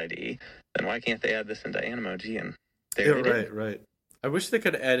with Face ID, then why can't they add this into Animoji? And right. I wish they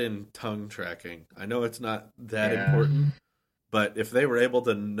could add in tongue tracking. I know it's not that important, but if they were able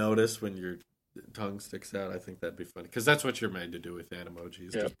to notice when your tongue sticks out, I think that'd be funny, because that's what you're made to do with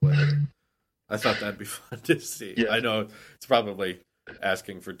Animojis. Just play it. I thought that'd be fun to see. I know it's probably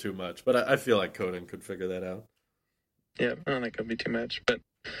asking for too much, but I feel like Coden could figure that out. Yeah, I don't think it'll be too much, but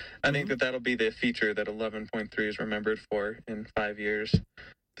I think that'll be the feature that 11.3 is remembered for in 5 years.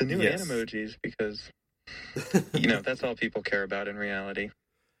 The new Animojis, because that's all people care about in reality.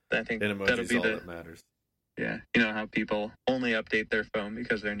 I think that'll be all that matters. Yeah, you know how people only update their phone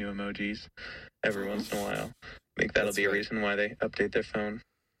because they're new emojis every once in a while. I think that'll be a reason why they update their phone.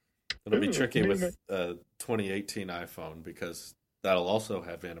 It'll be tricky with 2018 iPhone, because that'll also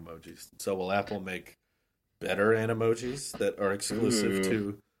have Animojis. So will Apple make better Animojis that are exclusive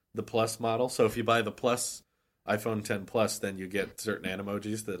to the Plus model? So if you buy the Plus iPhone 10 Plus, then you get certain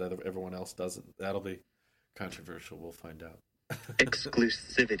animojis that everyone else doesn't. That'll be controversial. We'll find out.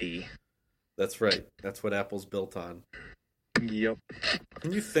 Exclusivity. That's right. That's what Apple's built on. Yep.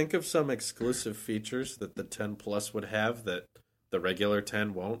 Can you think of some exclusive features that the 10 Plus would have that the regular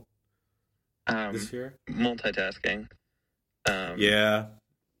 10 won't this year? Multitasking. Yeah,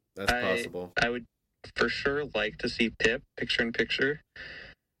 that's possible. I would for sure like to see PIP, picture-in-picture.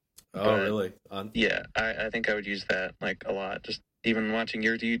 Oh, really? Yeah, I think I would use that like a lot. Just even watching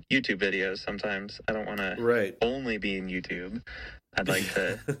your YouTube videos sometimes. I don't want to only be in YouTube. I'd like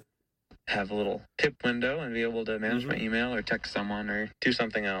to have a little tip window and be able to manage my email or text someone or do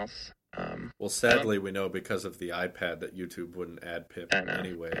something else. Well, sadly, we know because of the iPad that YouTube wouldn't add PIP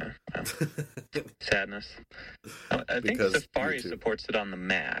anyway. Yeah. Sadness. I think Safari supports it on the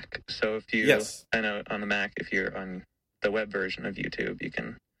Mac. So if you, I know on the Mac, if you're on the web version of YouTube, you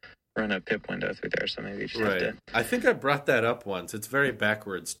can run a PIP window through there. So maybe you just have to. I think I brought that up once. It's very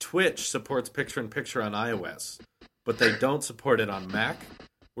backwards. Twitch supports picture-in-picture on iOS, but they don't support it on Mac.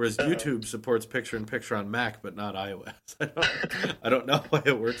 Whereas YouTube supports picture-in-picture on Mac, but not iOS. I don't know why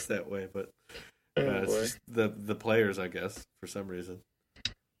it works that way, but it's just the players, I guess, for some reason.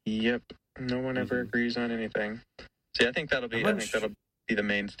 Yep, no one ever agrees on anything. So yeah, I think that'll be the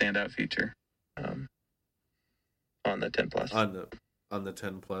main standout feature on the 10 Plus. On the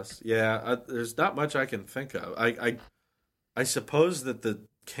 10 Plus, yeah. There's not much I can think of. I suppose that the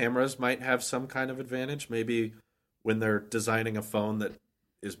cameras might have some kind of advantage. Maybe when they're designing a phone that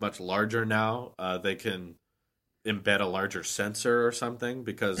is much larger now, they can embed a larger sensor or something,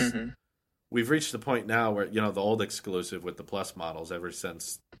 because we've reached the point now where, the old exclusive with the Plus models, ever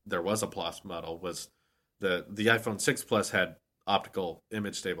since there was a Plus model, was the iPhone 6 Plus had optical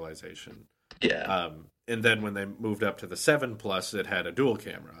image stabilization. Yeah. And then when they moved up to the 7 Plus, it had a dual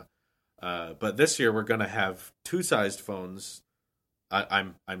camera. But this year we're going to have two-sized phones.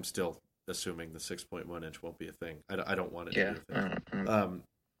 I'm still assuming the 6.1 inch won't be a thing. I don't want it to be a thing.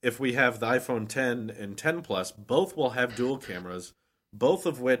 If we have the iPhone 10 and 10 Plus, both will have dual cameras, both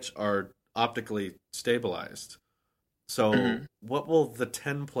of which are optically stabilized. So what will the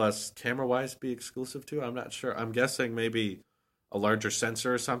 10 Plus camera-wise be exclusive to? I'm not sure. I'm guessing maybe a larger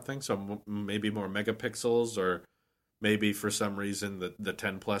sensor or something, so maybe more megapixels, or maybe for some reason the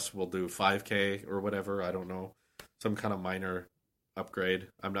 10 Plus will do 5K or whatever. I don't know. Some kind of minor upgrade.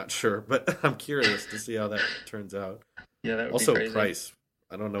 I'm not sure, but I'm curious to see how that turns out. Yeah, that would also be crazy. Price.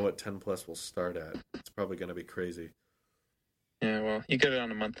 I don't know what 10 Plus will start at. It's probably going to be crazy. Yeah, well, you get it on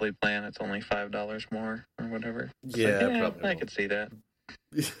a monthly plan. It's only $5 more or whatever. It's probably. I could see that.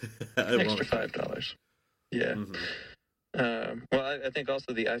 Extra $5. Yeah. Well, I think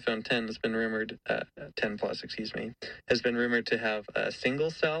also the iPhone 10 has been rumored, 10 Plus, has been rumored to have a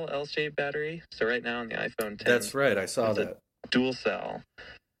single cell L-shaped battery. So right now on the iPhone 10, that's right. I saw that dual cell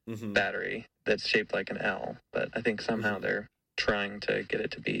battery that's shaped like an L. But I think somehow they're trying to get it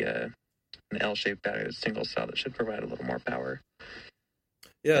to be an L-shaped battery, a single cell that should provide a little more power.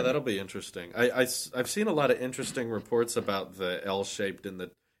 Yeah, that'll be interesting. I've seen a lot of interesting reports about the L-shaped in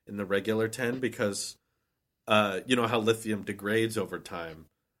the regular 10, because you know how lithium degrades over time.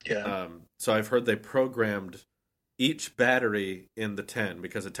 Yeah. So I've heard they programmed each battery in the 10,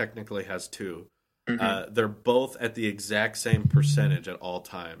 because it technically has two. They're both at the exact same percentage at all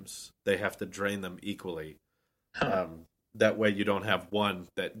times. They have to drain them equally. That way you don't have one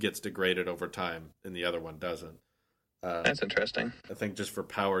that gets degraded over time and the other one doesn't. That's interesting. I think just for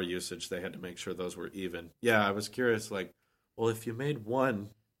power usage, they had to make sure those were even. Yeah, I was curious, well, if you made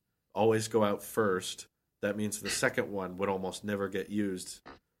one always go out first, that means the second one would almost never get used,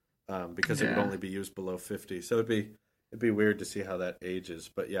 because it would only be used below 50. So it'd be weird to see how that ages.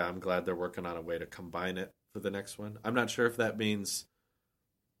 But yeah, I'm glad they're working on a way to combine it for the next one. I'm not sure if that means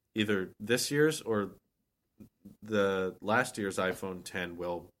either this year's or the last year's iPhone 10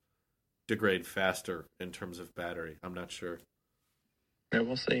 will degrade faster in terms of battery. I'm not sure. Yeah,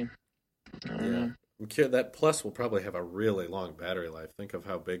 we'll see. I don't know. That Plus will probably have a really long battery life. Think of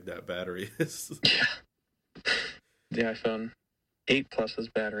how big that battery is. Yeah. The iPhone 8 Plus's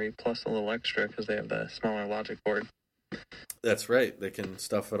battery plus a little extra because they have the smaller logic board. That's right. They can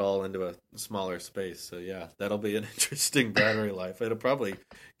stuff it all into a smaller space. So yeah, that'll be an interesting battery life. It'll probably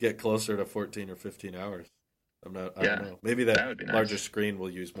get closer to 14 or 15 hours. I don't know. Maybe that would be larger screen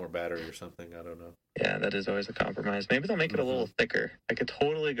will use more battery or something. I don't know. Yeah, that is always a compromise. Maybe they'll make it a little thicker. I could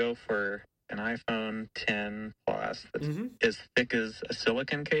totally go for an iPhone 10 Plus that's as thick as a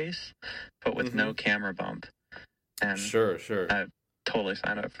silicon case, but with no camera bump. And sure. I'd totally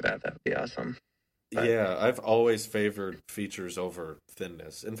sign up for that. That would be awesome. But, Yeah, I've always favored features over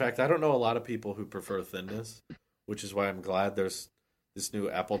thinness. In fact, I don't know a lot of people who prefer thinness, which is why I'm glad there's this new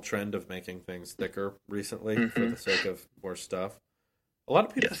Apple trend of making things thicker recently for the sake of more stuff. A lot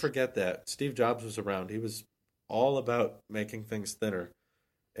of people forget that Steve Jobs was around. He was all about making things thinner.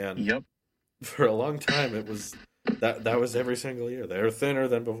 And for a long time, it was that was every single year. They're thinner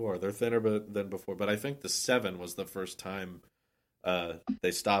than before. They're thinner than before. But I think the 7 was the first time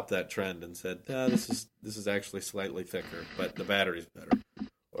they stopped that trend and said, this is actually slightly thicker, but the battery's better.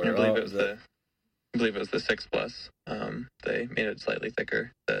 Or, I believe it was the 6 Plus. They made it slightly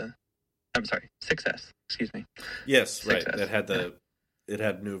thicker. I'm sorry, 6S. Excuse me. Yes, 6S. Right. It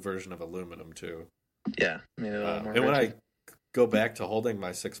had new version of aluminum too. Yeah, made it a little more. And when I go back to holding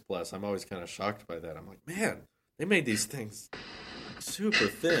my 6 Plus, I'm always kind of shocked by that. I'm like, man, they made these things super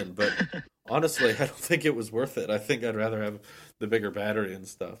thin, but honestly, I don't think it was worth it. I think I'd rather have the bigger battery and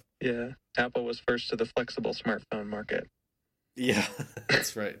stuff. Yeah, Apple was first to the flexible smartphone market. Yeah,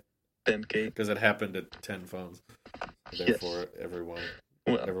 that's right. Bentgate. Because it happened at 10 phones. Therefore,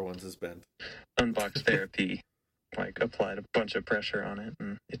 everyone's is bent. Unbox therapy, applied a bunch of pressure on it,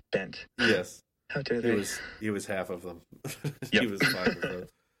 and it bent. Yes. How dare they? He was half of them. Yep. He was 5 of them.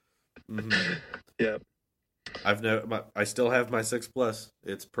 Mm-hmm. Yep. I still have my 6 Plus.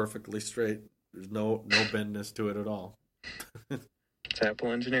 It's perfectly straight. There's no bendness to it at all. It's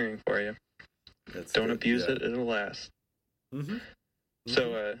Apple engineering for you. Don't abuse it; it'll last. Mm-hmm.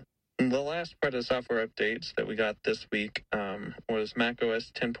 So, the last part of the software updates that we got this week was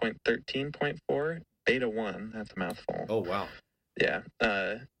macOS 10.13.4 Beta 1. That's a mouthful. Oh wow! Yeah.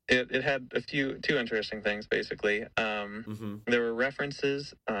 It had two interesting things, basically. There were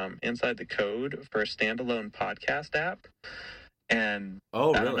references inside the code for a standalone podcast app. And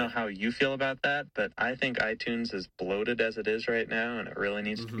really? I don't know how you feel about that, but I think iTunes is bloated as it is right now, and it really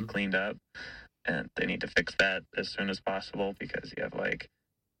needs to be cleaned up. And they need to fix that as soon as possible because you have,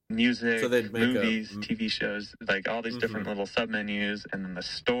 music, movies, TV shows, all these different little submenus, and then the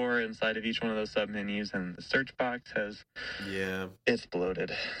store inside of each one of those submenus, and the search box has... Yeah. It's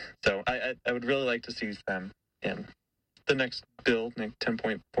bloated. So I would really like to see them in the next build,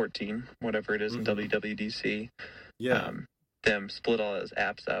 10.14, whatever it is in WWDC. Yeah. Them split all those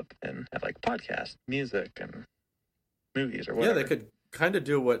apps up and have, podcast, music, and movies or whatever. Yeah, they could kind of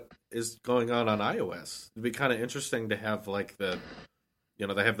do what is going on iOS. It'd be kind of interesting to have, they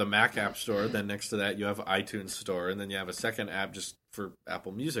have the Mac App Store, then next to that you have iTunes Store, and then you have a second app just for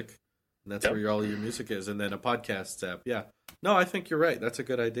Apple Music. And that's where all your music is, and then a podcasts app. Yeah. No, I think you're right. That's a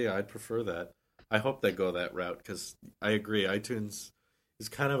good idea. I'd prefer that. I hope they go that route, because I agree. iTunes is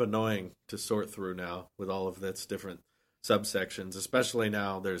kind of annoying to sort through now with all of its different subsections, especially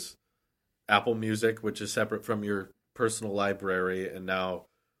now there's Apple Music, which is separate from your personal library, and now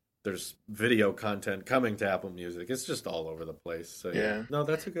there's video content coming to Apple Music. It's just all over the place. So yeah. No,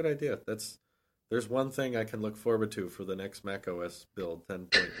 that's a good idea. There's one thing I can look forward to for the next macOS build,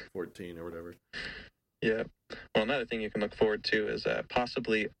 10.14 or whatever. Yeah. Well, another thing you can look forward to is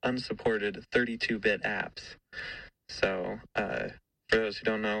possibly unsupported 32-bit apps. So, for those who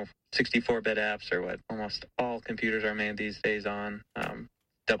don't know, 64-bit apps are what almost all computers are made these days on,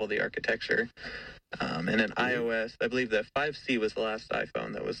 double the architecture. And in iOS, I believe the 5C was the last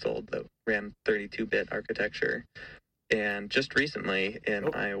iPhone that was sold that ran 32-bit architecture. And just recently in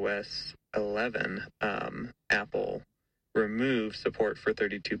iOS 11, Apple removed support for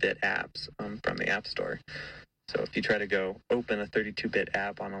 32-bit apps from the App Store. So if you try to go open a 32-bit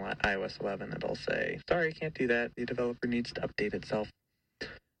app on iOS 11, it'll say, sorry, can't do that. The developer needs to update itself.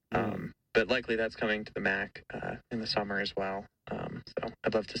 But likely that's coming to the Mac in the summer as well. So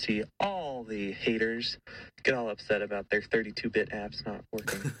I'd love to see all the haters get all upset about their 32-bit apps not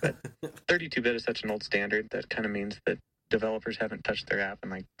working. But 32-bit is such an old standard that kind of means that developers haven't touched their app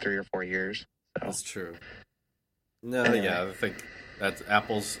in 3 or 4 years. So. That's true. No, anyway. Yeah, I think that's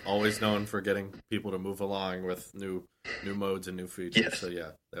Apple's always known for getting people to move along with new modes and new features. Yes. So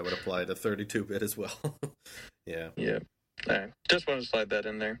yeah, that would apply to 32-bit as well. Yeah. Yeah. All right. Just want to slide that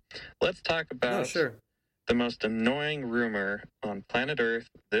in there. Let's talk about the most annoying rumor on planet Earth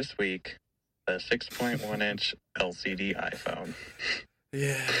this week, the 6.1-inch LCD iPhone.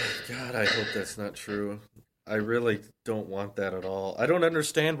 Yeah, God, I hope that's not true. I really don't want that at all. I don't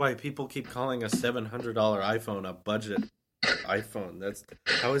understand why people keep calling a $700 iPhone a budget iPhone.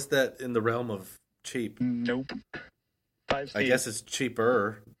 How is that in the realm of cheap? Nope. 5C. I guess it's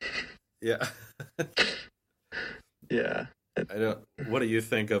cheaper. Yeah. Yeah. What do you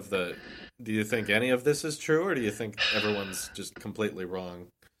think of do you think any of this is true, or do you think everyone's just completely wrong?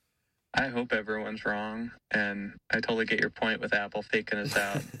 I hope everyone's wrong, and I totally get your point with Apple faking us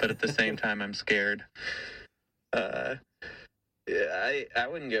out, but at the same time, I'm scared. Yeah, I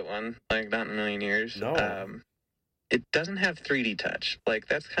wouldn't get one, like, not in a million years. No. It doesn't have 3D touch. Like,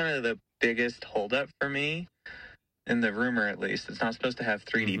 that's kind of the biggest holdup for me, in the rumor at least. It's not supposed to have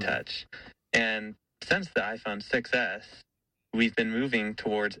 3D touch. And since the iPhone 6S, we've been moving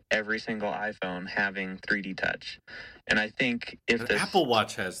towards every single iPhone having 3D touch. And I think if the Apple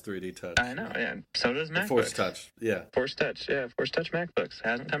Watch has 3D touch. I know, yeah. So does MacBook. Force Touch, yeah. Force Touch MacBooks.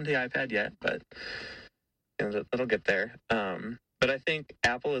 Hasn't come to the iPad yet, but it'll get there. But I think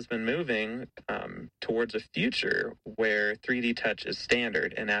Apple has been moving towards a future where 3D touch is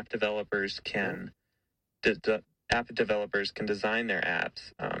standard, and app developers can design their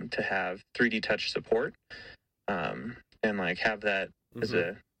apps to have 3D touch support, and like have that as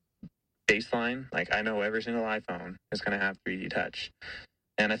a baseline. Like, I know every single iPhone is going to have 3D touch,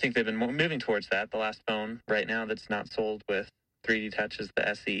 and I think they've been moving towards that. The last phone right now that's not sold with 3D touch is the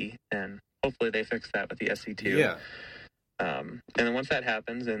SE, and hopefully they fix that with the SE too. Yeah. And then once that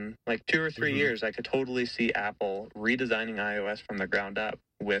happens, in like 2 or 3 years, I could totally see Apple redesigning iOS from the ground up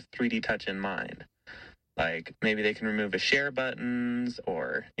with 3D touch in mind. Like, maybe they can remove the share buttons,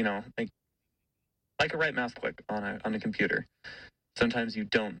 or, you know, like a right mouse click on a computer. Sometimes you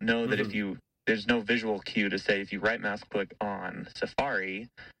don't know that there's no visual cue to say if you right mouse click on Safari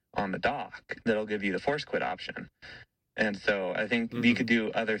on the dock, that'll give you the force quit option. And so I think we could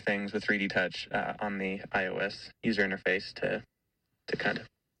do other things with 3D touch on the iOS user interface to kind of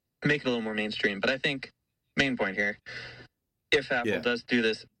make it a little more mainstream. But I think main point here, if Apple does do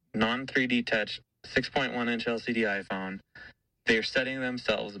this non-3D touch 6.1-inch LCD iPhone, they're setting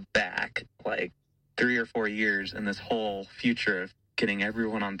themselves back like 3 or 4 years in this whole future of getting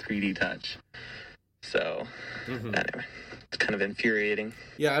everyone on 3D touch. So anyway, it's kind of infuriating.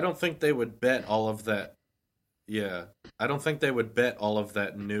 Yeah, I don't think they would bet all of that. Yeah, I don't think they would bet all of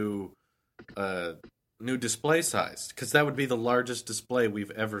that new display size, because that would be the largest display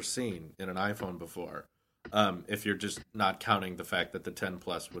we've ever seen in an iPhone before. If you're just not counting the fact that the 10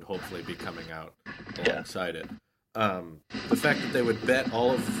 Plus would hopefully be coming out alongside it. The fact that they would bet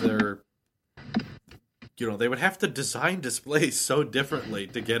all of their, they would have to design displays so differently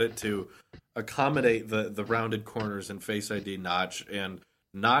to get it to accommodate the rounded corners and Face ID notch and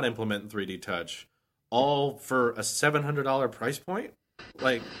not implement 3D touch, all for a $700 price point.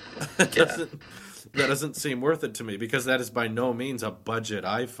 Like, that doesn't seem worth it to me, because that is by no means a budget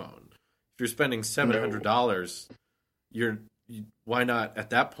iPhone. If you're spending $700, why not at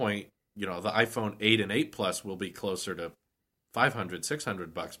that point? The iPhone 8 and 8 Plus will be closer to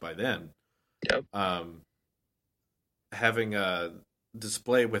 $500-$600 by then. Yep. Having a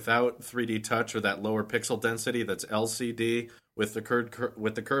display without 3D touch, or that lower pixel density that's LCD with the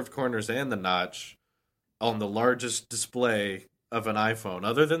curved corners and the notch on the largest display of an iPhone,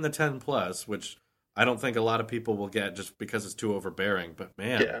 other than the 10 Plus, which I don't think a lot of people will get just because it's too overbearing. But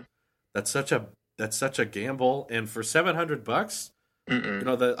man, that's such a gamble. And for $700,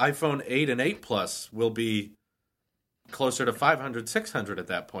 the iPhone 8 and 8 Plus will be closer to $500-$600 at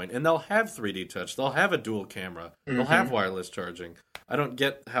that point, and they'll have 3D touch. They'll have a dual camera. They'll have wireless charging. I don't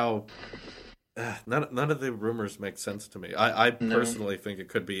get how none of the rumors make sense to me. I personally think it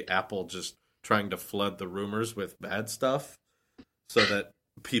could be Apple just trying to flood the rumors with bad stuff, so that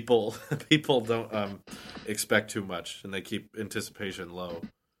people don't expect too much and they keep anticipation low.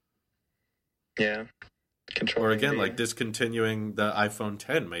 Yeah. Or again, like discontinuing the iPhone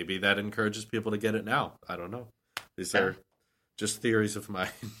 10. Maybe that encourages people to get it now. I don't know. These are just theories of mine.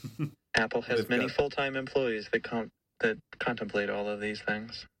 Apple has many full-time employees that contemplate all of these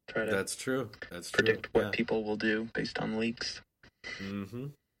things. Try to That's true. Predict what people will do based on leaks.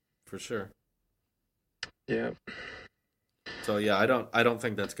 For sure. Yeah. So yeah, I don't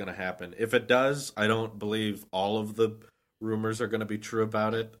think that's going to happen. If it does, I don't believe all of the rumors are going to be true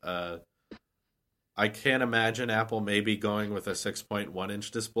about it. I can't imagine Apple maybe going with a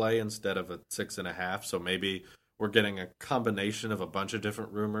 6.1-inch display instead of a 6.5. So maybe we're getting a combination of a bunch of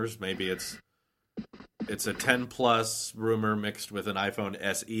different rumors. Maybe it's a 10 Plus rumor mixed with an iPhone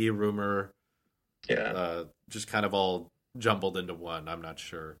SE rumor. Yeah. Just kind of all jumbled into one. I'm not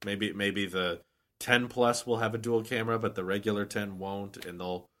sure. Maybe the 10 Plus will have a dual camera, but the regular 10 won't, and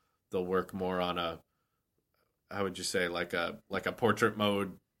they'll work more on a, how would you say, like a portrait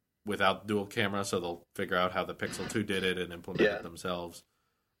mode without dual camera, so they'll figure out how the Pixel 2 did it and implement it themselves.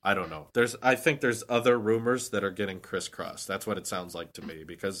 I don't know. I think there's other rumors that are getting crisscrossed. That's what it sounds like to me,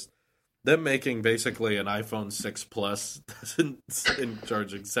 because them making basically an iPhone 6 Plus and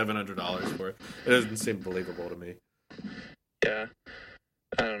charging $700 for it, it doesn't seem believable to me. Yeah.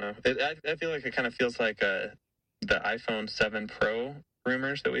 I don't know. know. I feel like it kind of feels like the iPhone 7 Pro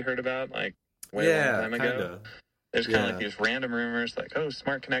rumors that we heard about, like, way a long time ago. Kinda. There's kind of like these random rumors, like, oh,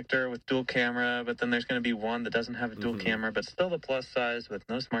 smart connector with dual camera, but then there's going to be one that doesn't have a dual camera, but still the plus size with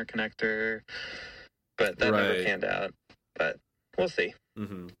no smart connector. But that never panned out. But we'll see.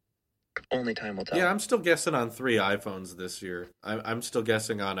 Mm-hmm. Only time will tell. Yeah, I'm still guessing on 3 iPhones this year. I'm still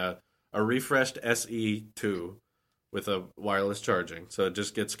guessing on a refreshed SE2 with a wireless charging. So it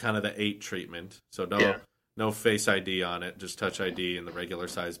just gets kind of the 8 treatment. So no Face ID on it, just Touch ID and the regular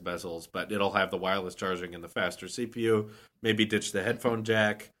size bezels. But it'll have the wireless charging and the faster CPU. Maybe ditch the headphone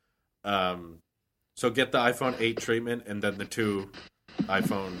jack. So get the iPhone 8 treatment and then the 2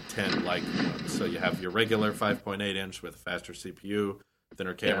 iPhone 10 like ones. So you have your regular 5.8 inch with faster CPU,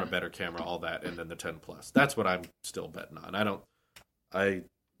 thinner camera, better camera, all that, and then the 10 Plus. That's what I'm still betting on. I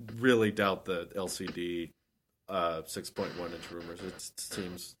really doubt the LCD 6.1 inch rumors. It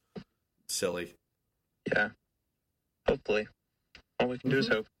seems silly. Yeah. Hopefully. All we can do is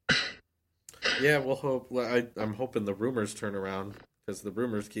hope. Yeah, we'll hope. I'm hoping the rumors turn around, because the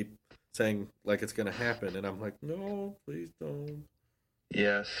rumors keep saying like it's going to happen, and I'm like, no, please don't.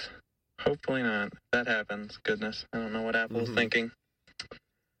 Yes. Hopefully not. If that happens, goodness. I don't know what Apple's thinking.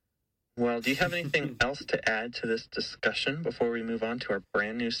 Well, do you have anything else to add to this discussion before we move on to our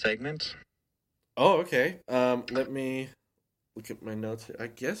brand new segment? Oh, okay. Let me look at my notes here. I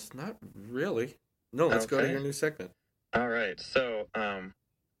guess not really. No, let's go to your new segment. All right. So,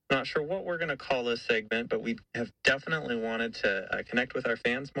 not sure what we're going to call this segment, but we have definitely wanted to connect with our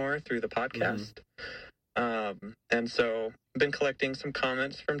fans more through the podcast. And so I've been collecting some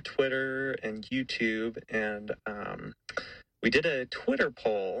comments from Twitter and YouTube, and we did a Twitter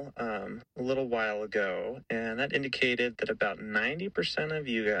poll a little while ago, and that indicated that about 90% of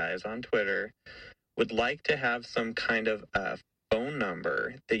you guys on Twitter would like to have some kind of phone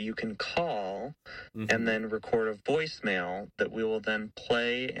number that you can call and then record a voicemail that we will then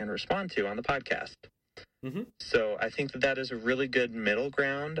play and respond to on the podcast. So I think that is a really good middle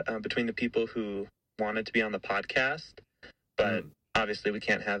ground between the people who wanted to be on the podcast, but obviously we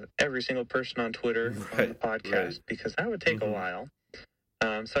can't have every single person on Twitter on the podcast because that would take a while.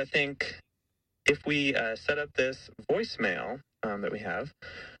 So I think if we set up this voicemail that we have,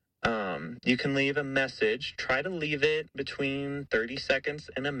 you can leave a message. Try to leave it between 30 seconds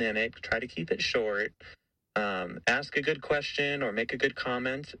and a minute. Try to keep it short. Ask a good question or make a good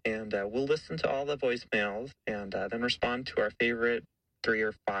comment, and we'll listen to all the voicemails and then respond to our favorite 3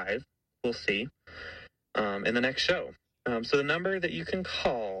 or 5. We'll see in the next show. So the number that you can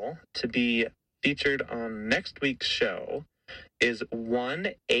call to be featured on next week's show is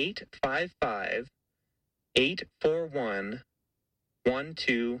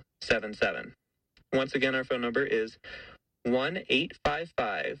 1-855-841-1277. Once again, our phone number is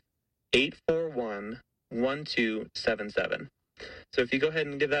 1-855-841-1277. So if you go ahead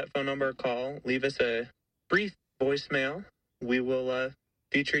and give that phone number a call, leave us a brief voicemail. We will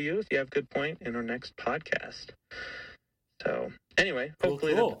feature you, if you have a good point, in our next podcast. So anyway,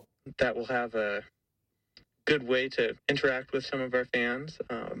 hopefully that will have a good way to interact with some of our fans.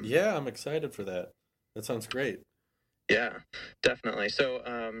 Yeah, I'm excited for that. That sounds great. Yeah, definitely. So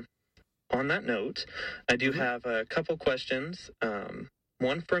on that note, I do have a couple questions.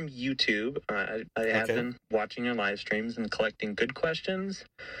 One from YouTube. I have been watching your live streams and collecting good questions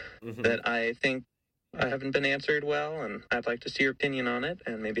that I think I haven't been answered well, and I'd like to see your opinion on it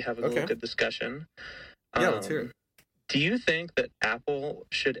and maybe have a little good discussion. Yeah, let's hear it. Do you think that Apple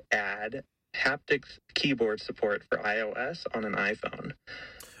should add haptic keyboard support for iOS on an iPhone?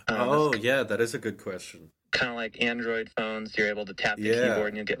 Yeah, that is a good question. Kind of like Android phones, you're able to tap the keyboard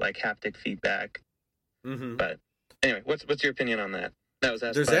and you get like haptic feedback. But anyway, what's your opinion on that? That was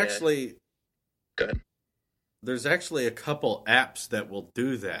asked There's actually go ahead. There's actually a couple apps that will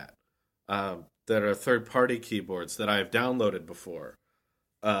do that. That are third-party keyboards that I've downloaded before.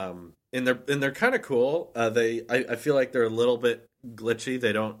 And they're kind of cool. I feel like they're a little bit glitchy.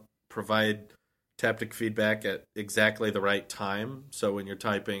 They don't provide haptic feedback at exactly the right time. So when you're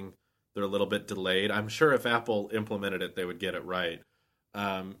typing, they're a little bit delayed. I'm sure if Apple implemented it, they would get it right.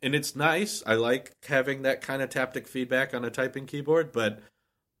 And it's nice. I like having that kind of haptic feedback on a typing keyboard, but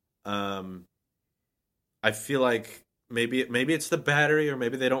I feel like maybe it's the battery, or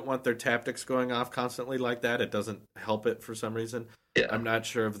maybe they don't want their taptics going off constantly like that. It doesn't help it for some reason. Yeah. I'm not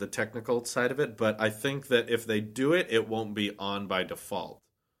sure of the technical side of it, but I think that if they do it, it won't be on by default.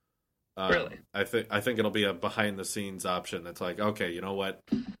 Really? I think it'll be a behind the scenes option that's like, okay, you know what?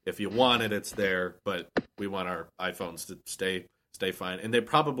 If you want it, it's there, but we want our iPhones to stay fine. And they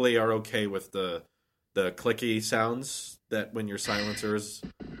probably are okay with the clicky sounds that when your silencer is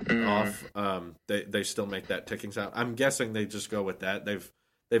off, they still make that ticking sound. I'm guessing they just go with that. They've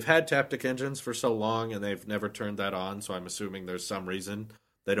had Taptic engines for so long, and they've never turned that on, so I'm assuming there's some reason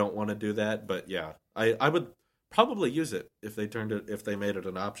they don't want to do that. But yeah, I would probably use it if they made it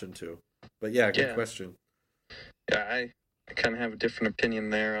an option to. But yeah, good question. Yeah, I kind of have a different opinion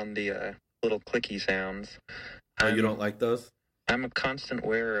there on the little clicky sounds. Oh, you don't like those? I'm a constant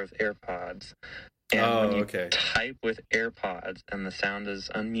wearer of AirPods. And when you type with AirPods and the sound is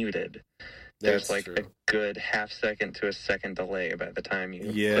unmuted, there's a good half second to a second delay by the time you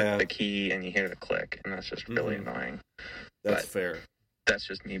click the key and you hear the click, and that's just really annoying. That's fair. That's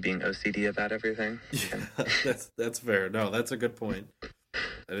just me being OCD about everything. Yeah, that's fair. No, that's a good point.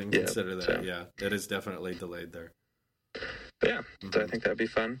 I didn't consider that. So. Yeah, it is definitely delayed there. But yeah, so I think that'd be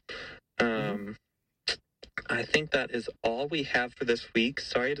fun. I think that is all we have for this week.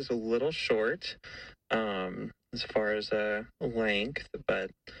 Sorry, it is a little short as far as length,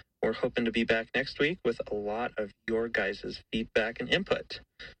 but we're hoping to be back next week with a lot of your guys' feedback and input.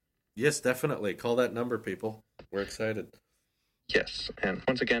 Yes, definitely. Call that number, people. We're excited. Yes, and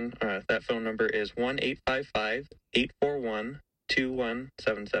once again, that phone number is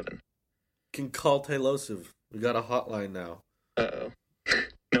 1-855-841-2177. You can call Taylosive. We got a hotline now. Uh-oh.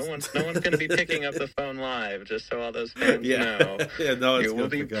 No one's going to be picking up the phone live, just so all those fans know. Yeah, no one's you will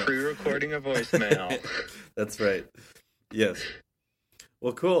be pre-recording a voicemail. That's right. Yes.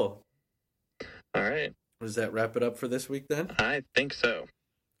 Well, cool. All right. Does that wrap it up for this week then? I think so.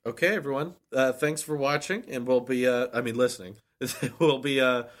 Okay, everyone. Thanks for watching, and we'll be, listening. We'll be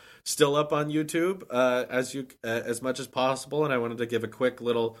still up on YouTube as much as possible, and I wanted to give a quick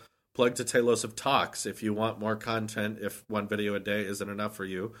little plug to Taylosive Talks if you want more content, if one video a day isn't enough for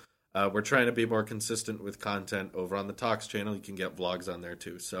you. We're trying to be more consistent with content over on the Talks channel. You can get vlogs on there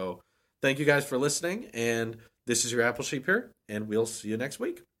too. So thank you guys for listening, and this is your Apple Sheep here, and we'll see you next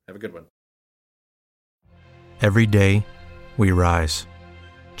week. Have a good one. Every day, we rise,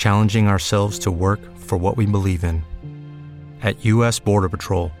 challenging ourselves to work for what we believe in. At U.S. Border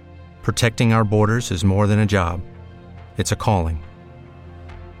Patrol, protecting our borders is more than a job. It's a calling.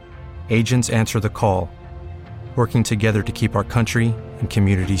 Agents answer the call, working together to keep our country and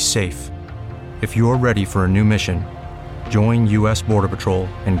communities safe. If you're ready for a new mission, join U.S. Border Patrol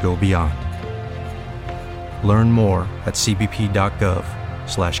and go beyond. Learn more at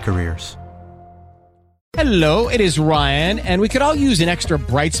cbp.gov/careers. Hello, it is Ryan, and we could all use an extra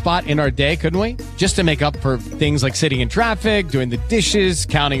bright spot in our day, couldn't we? Just to make up for things like sitting in traffic, doing the dishes,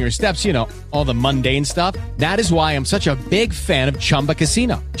 counting your steps, all the mundane stuff. That is why I'm such a big fan of Chumba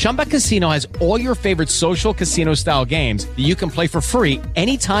Casino. Chumba Casino has all your favorite social casino-style games that you can play for free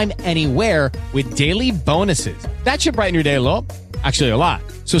anytime, anywhere with daily bonuses. That should brighten your day a little. Actually, a lot.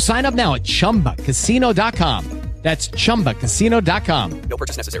 So sign up now at ChumbaCasino.com. That's ChumbaCasino.com. No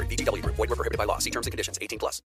purchase necessary. VGW Group. Void where prohibited by law. See terms and conditions. 18+.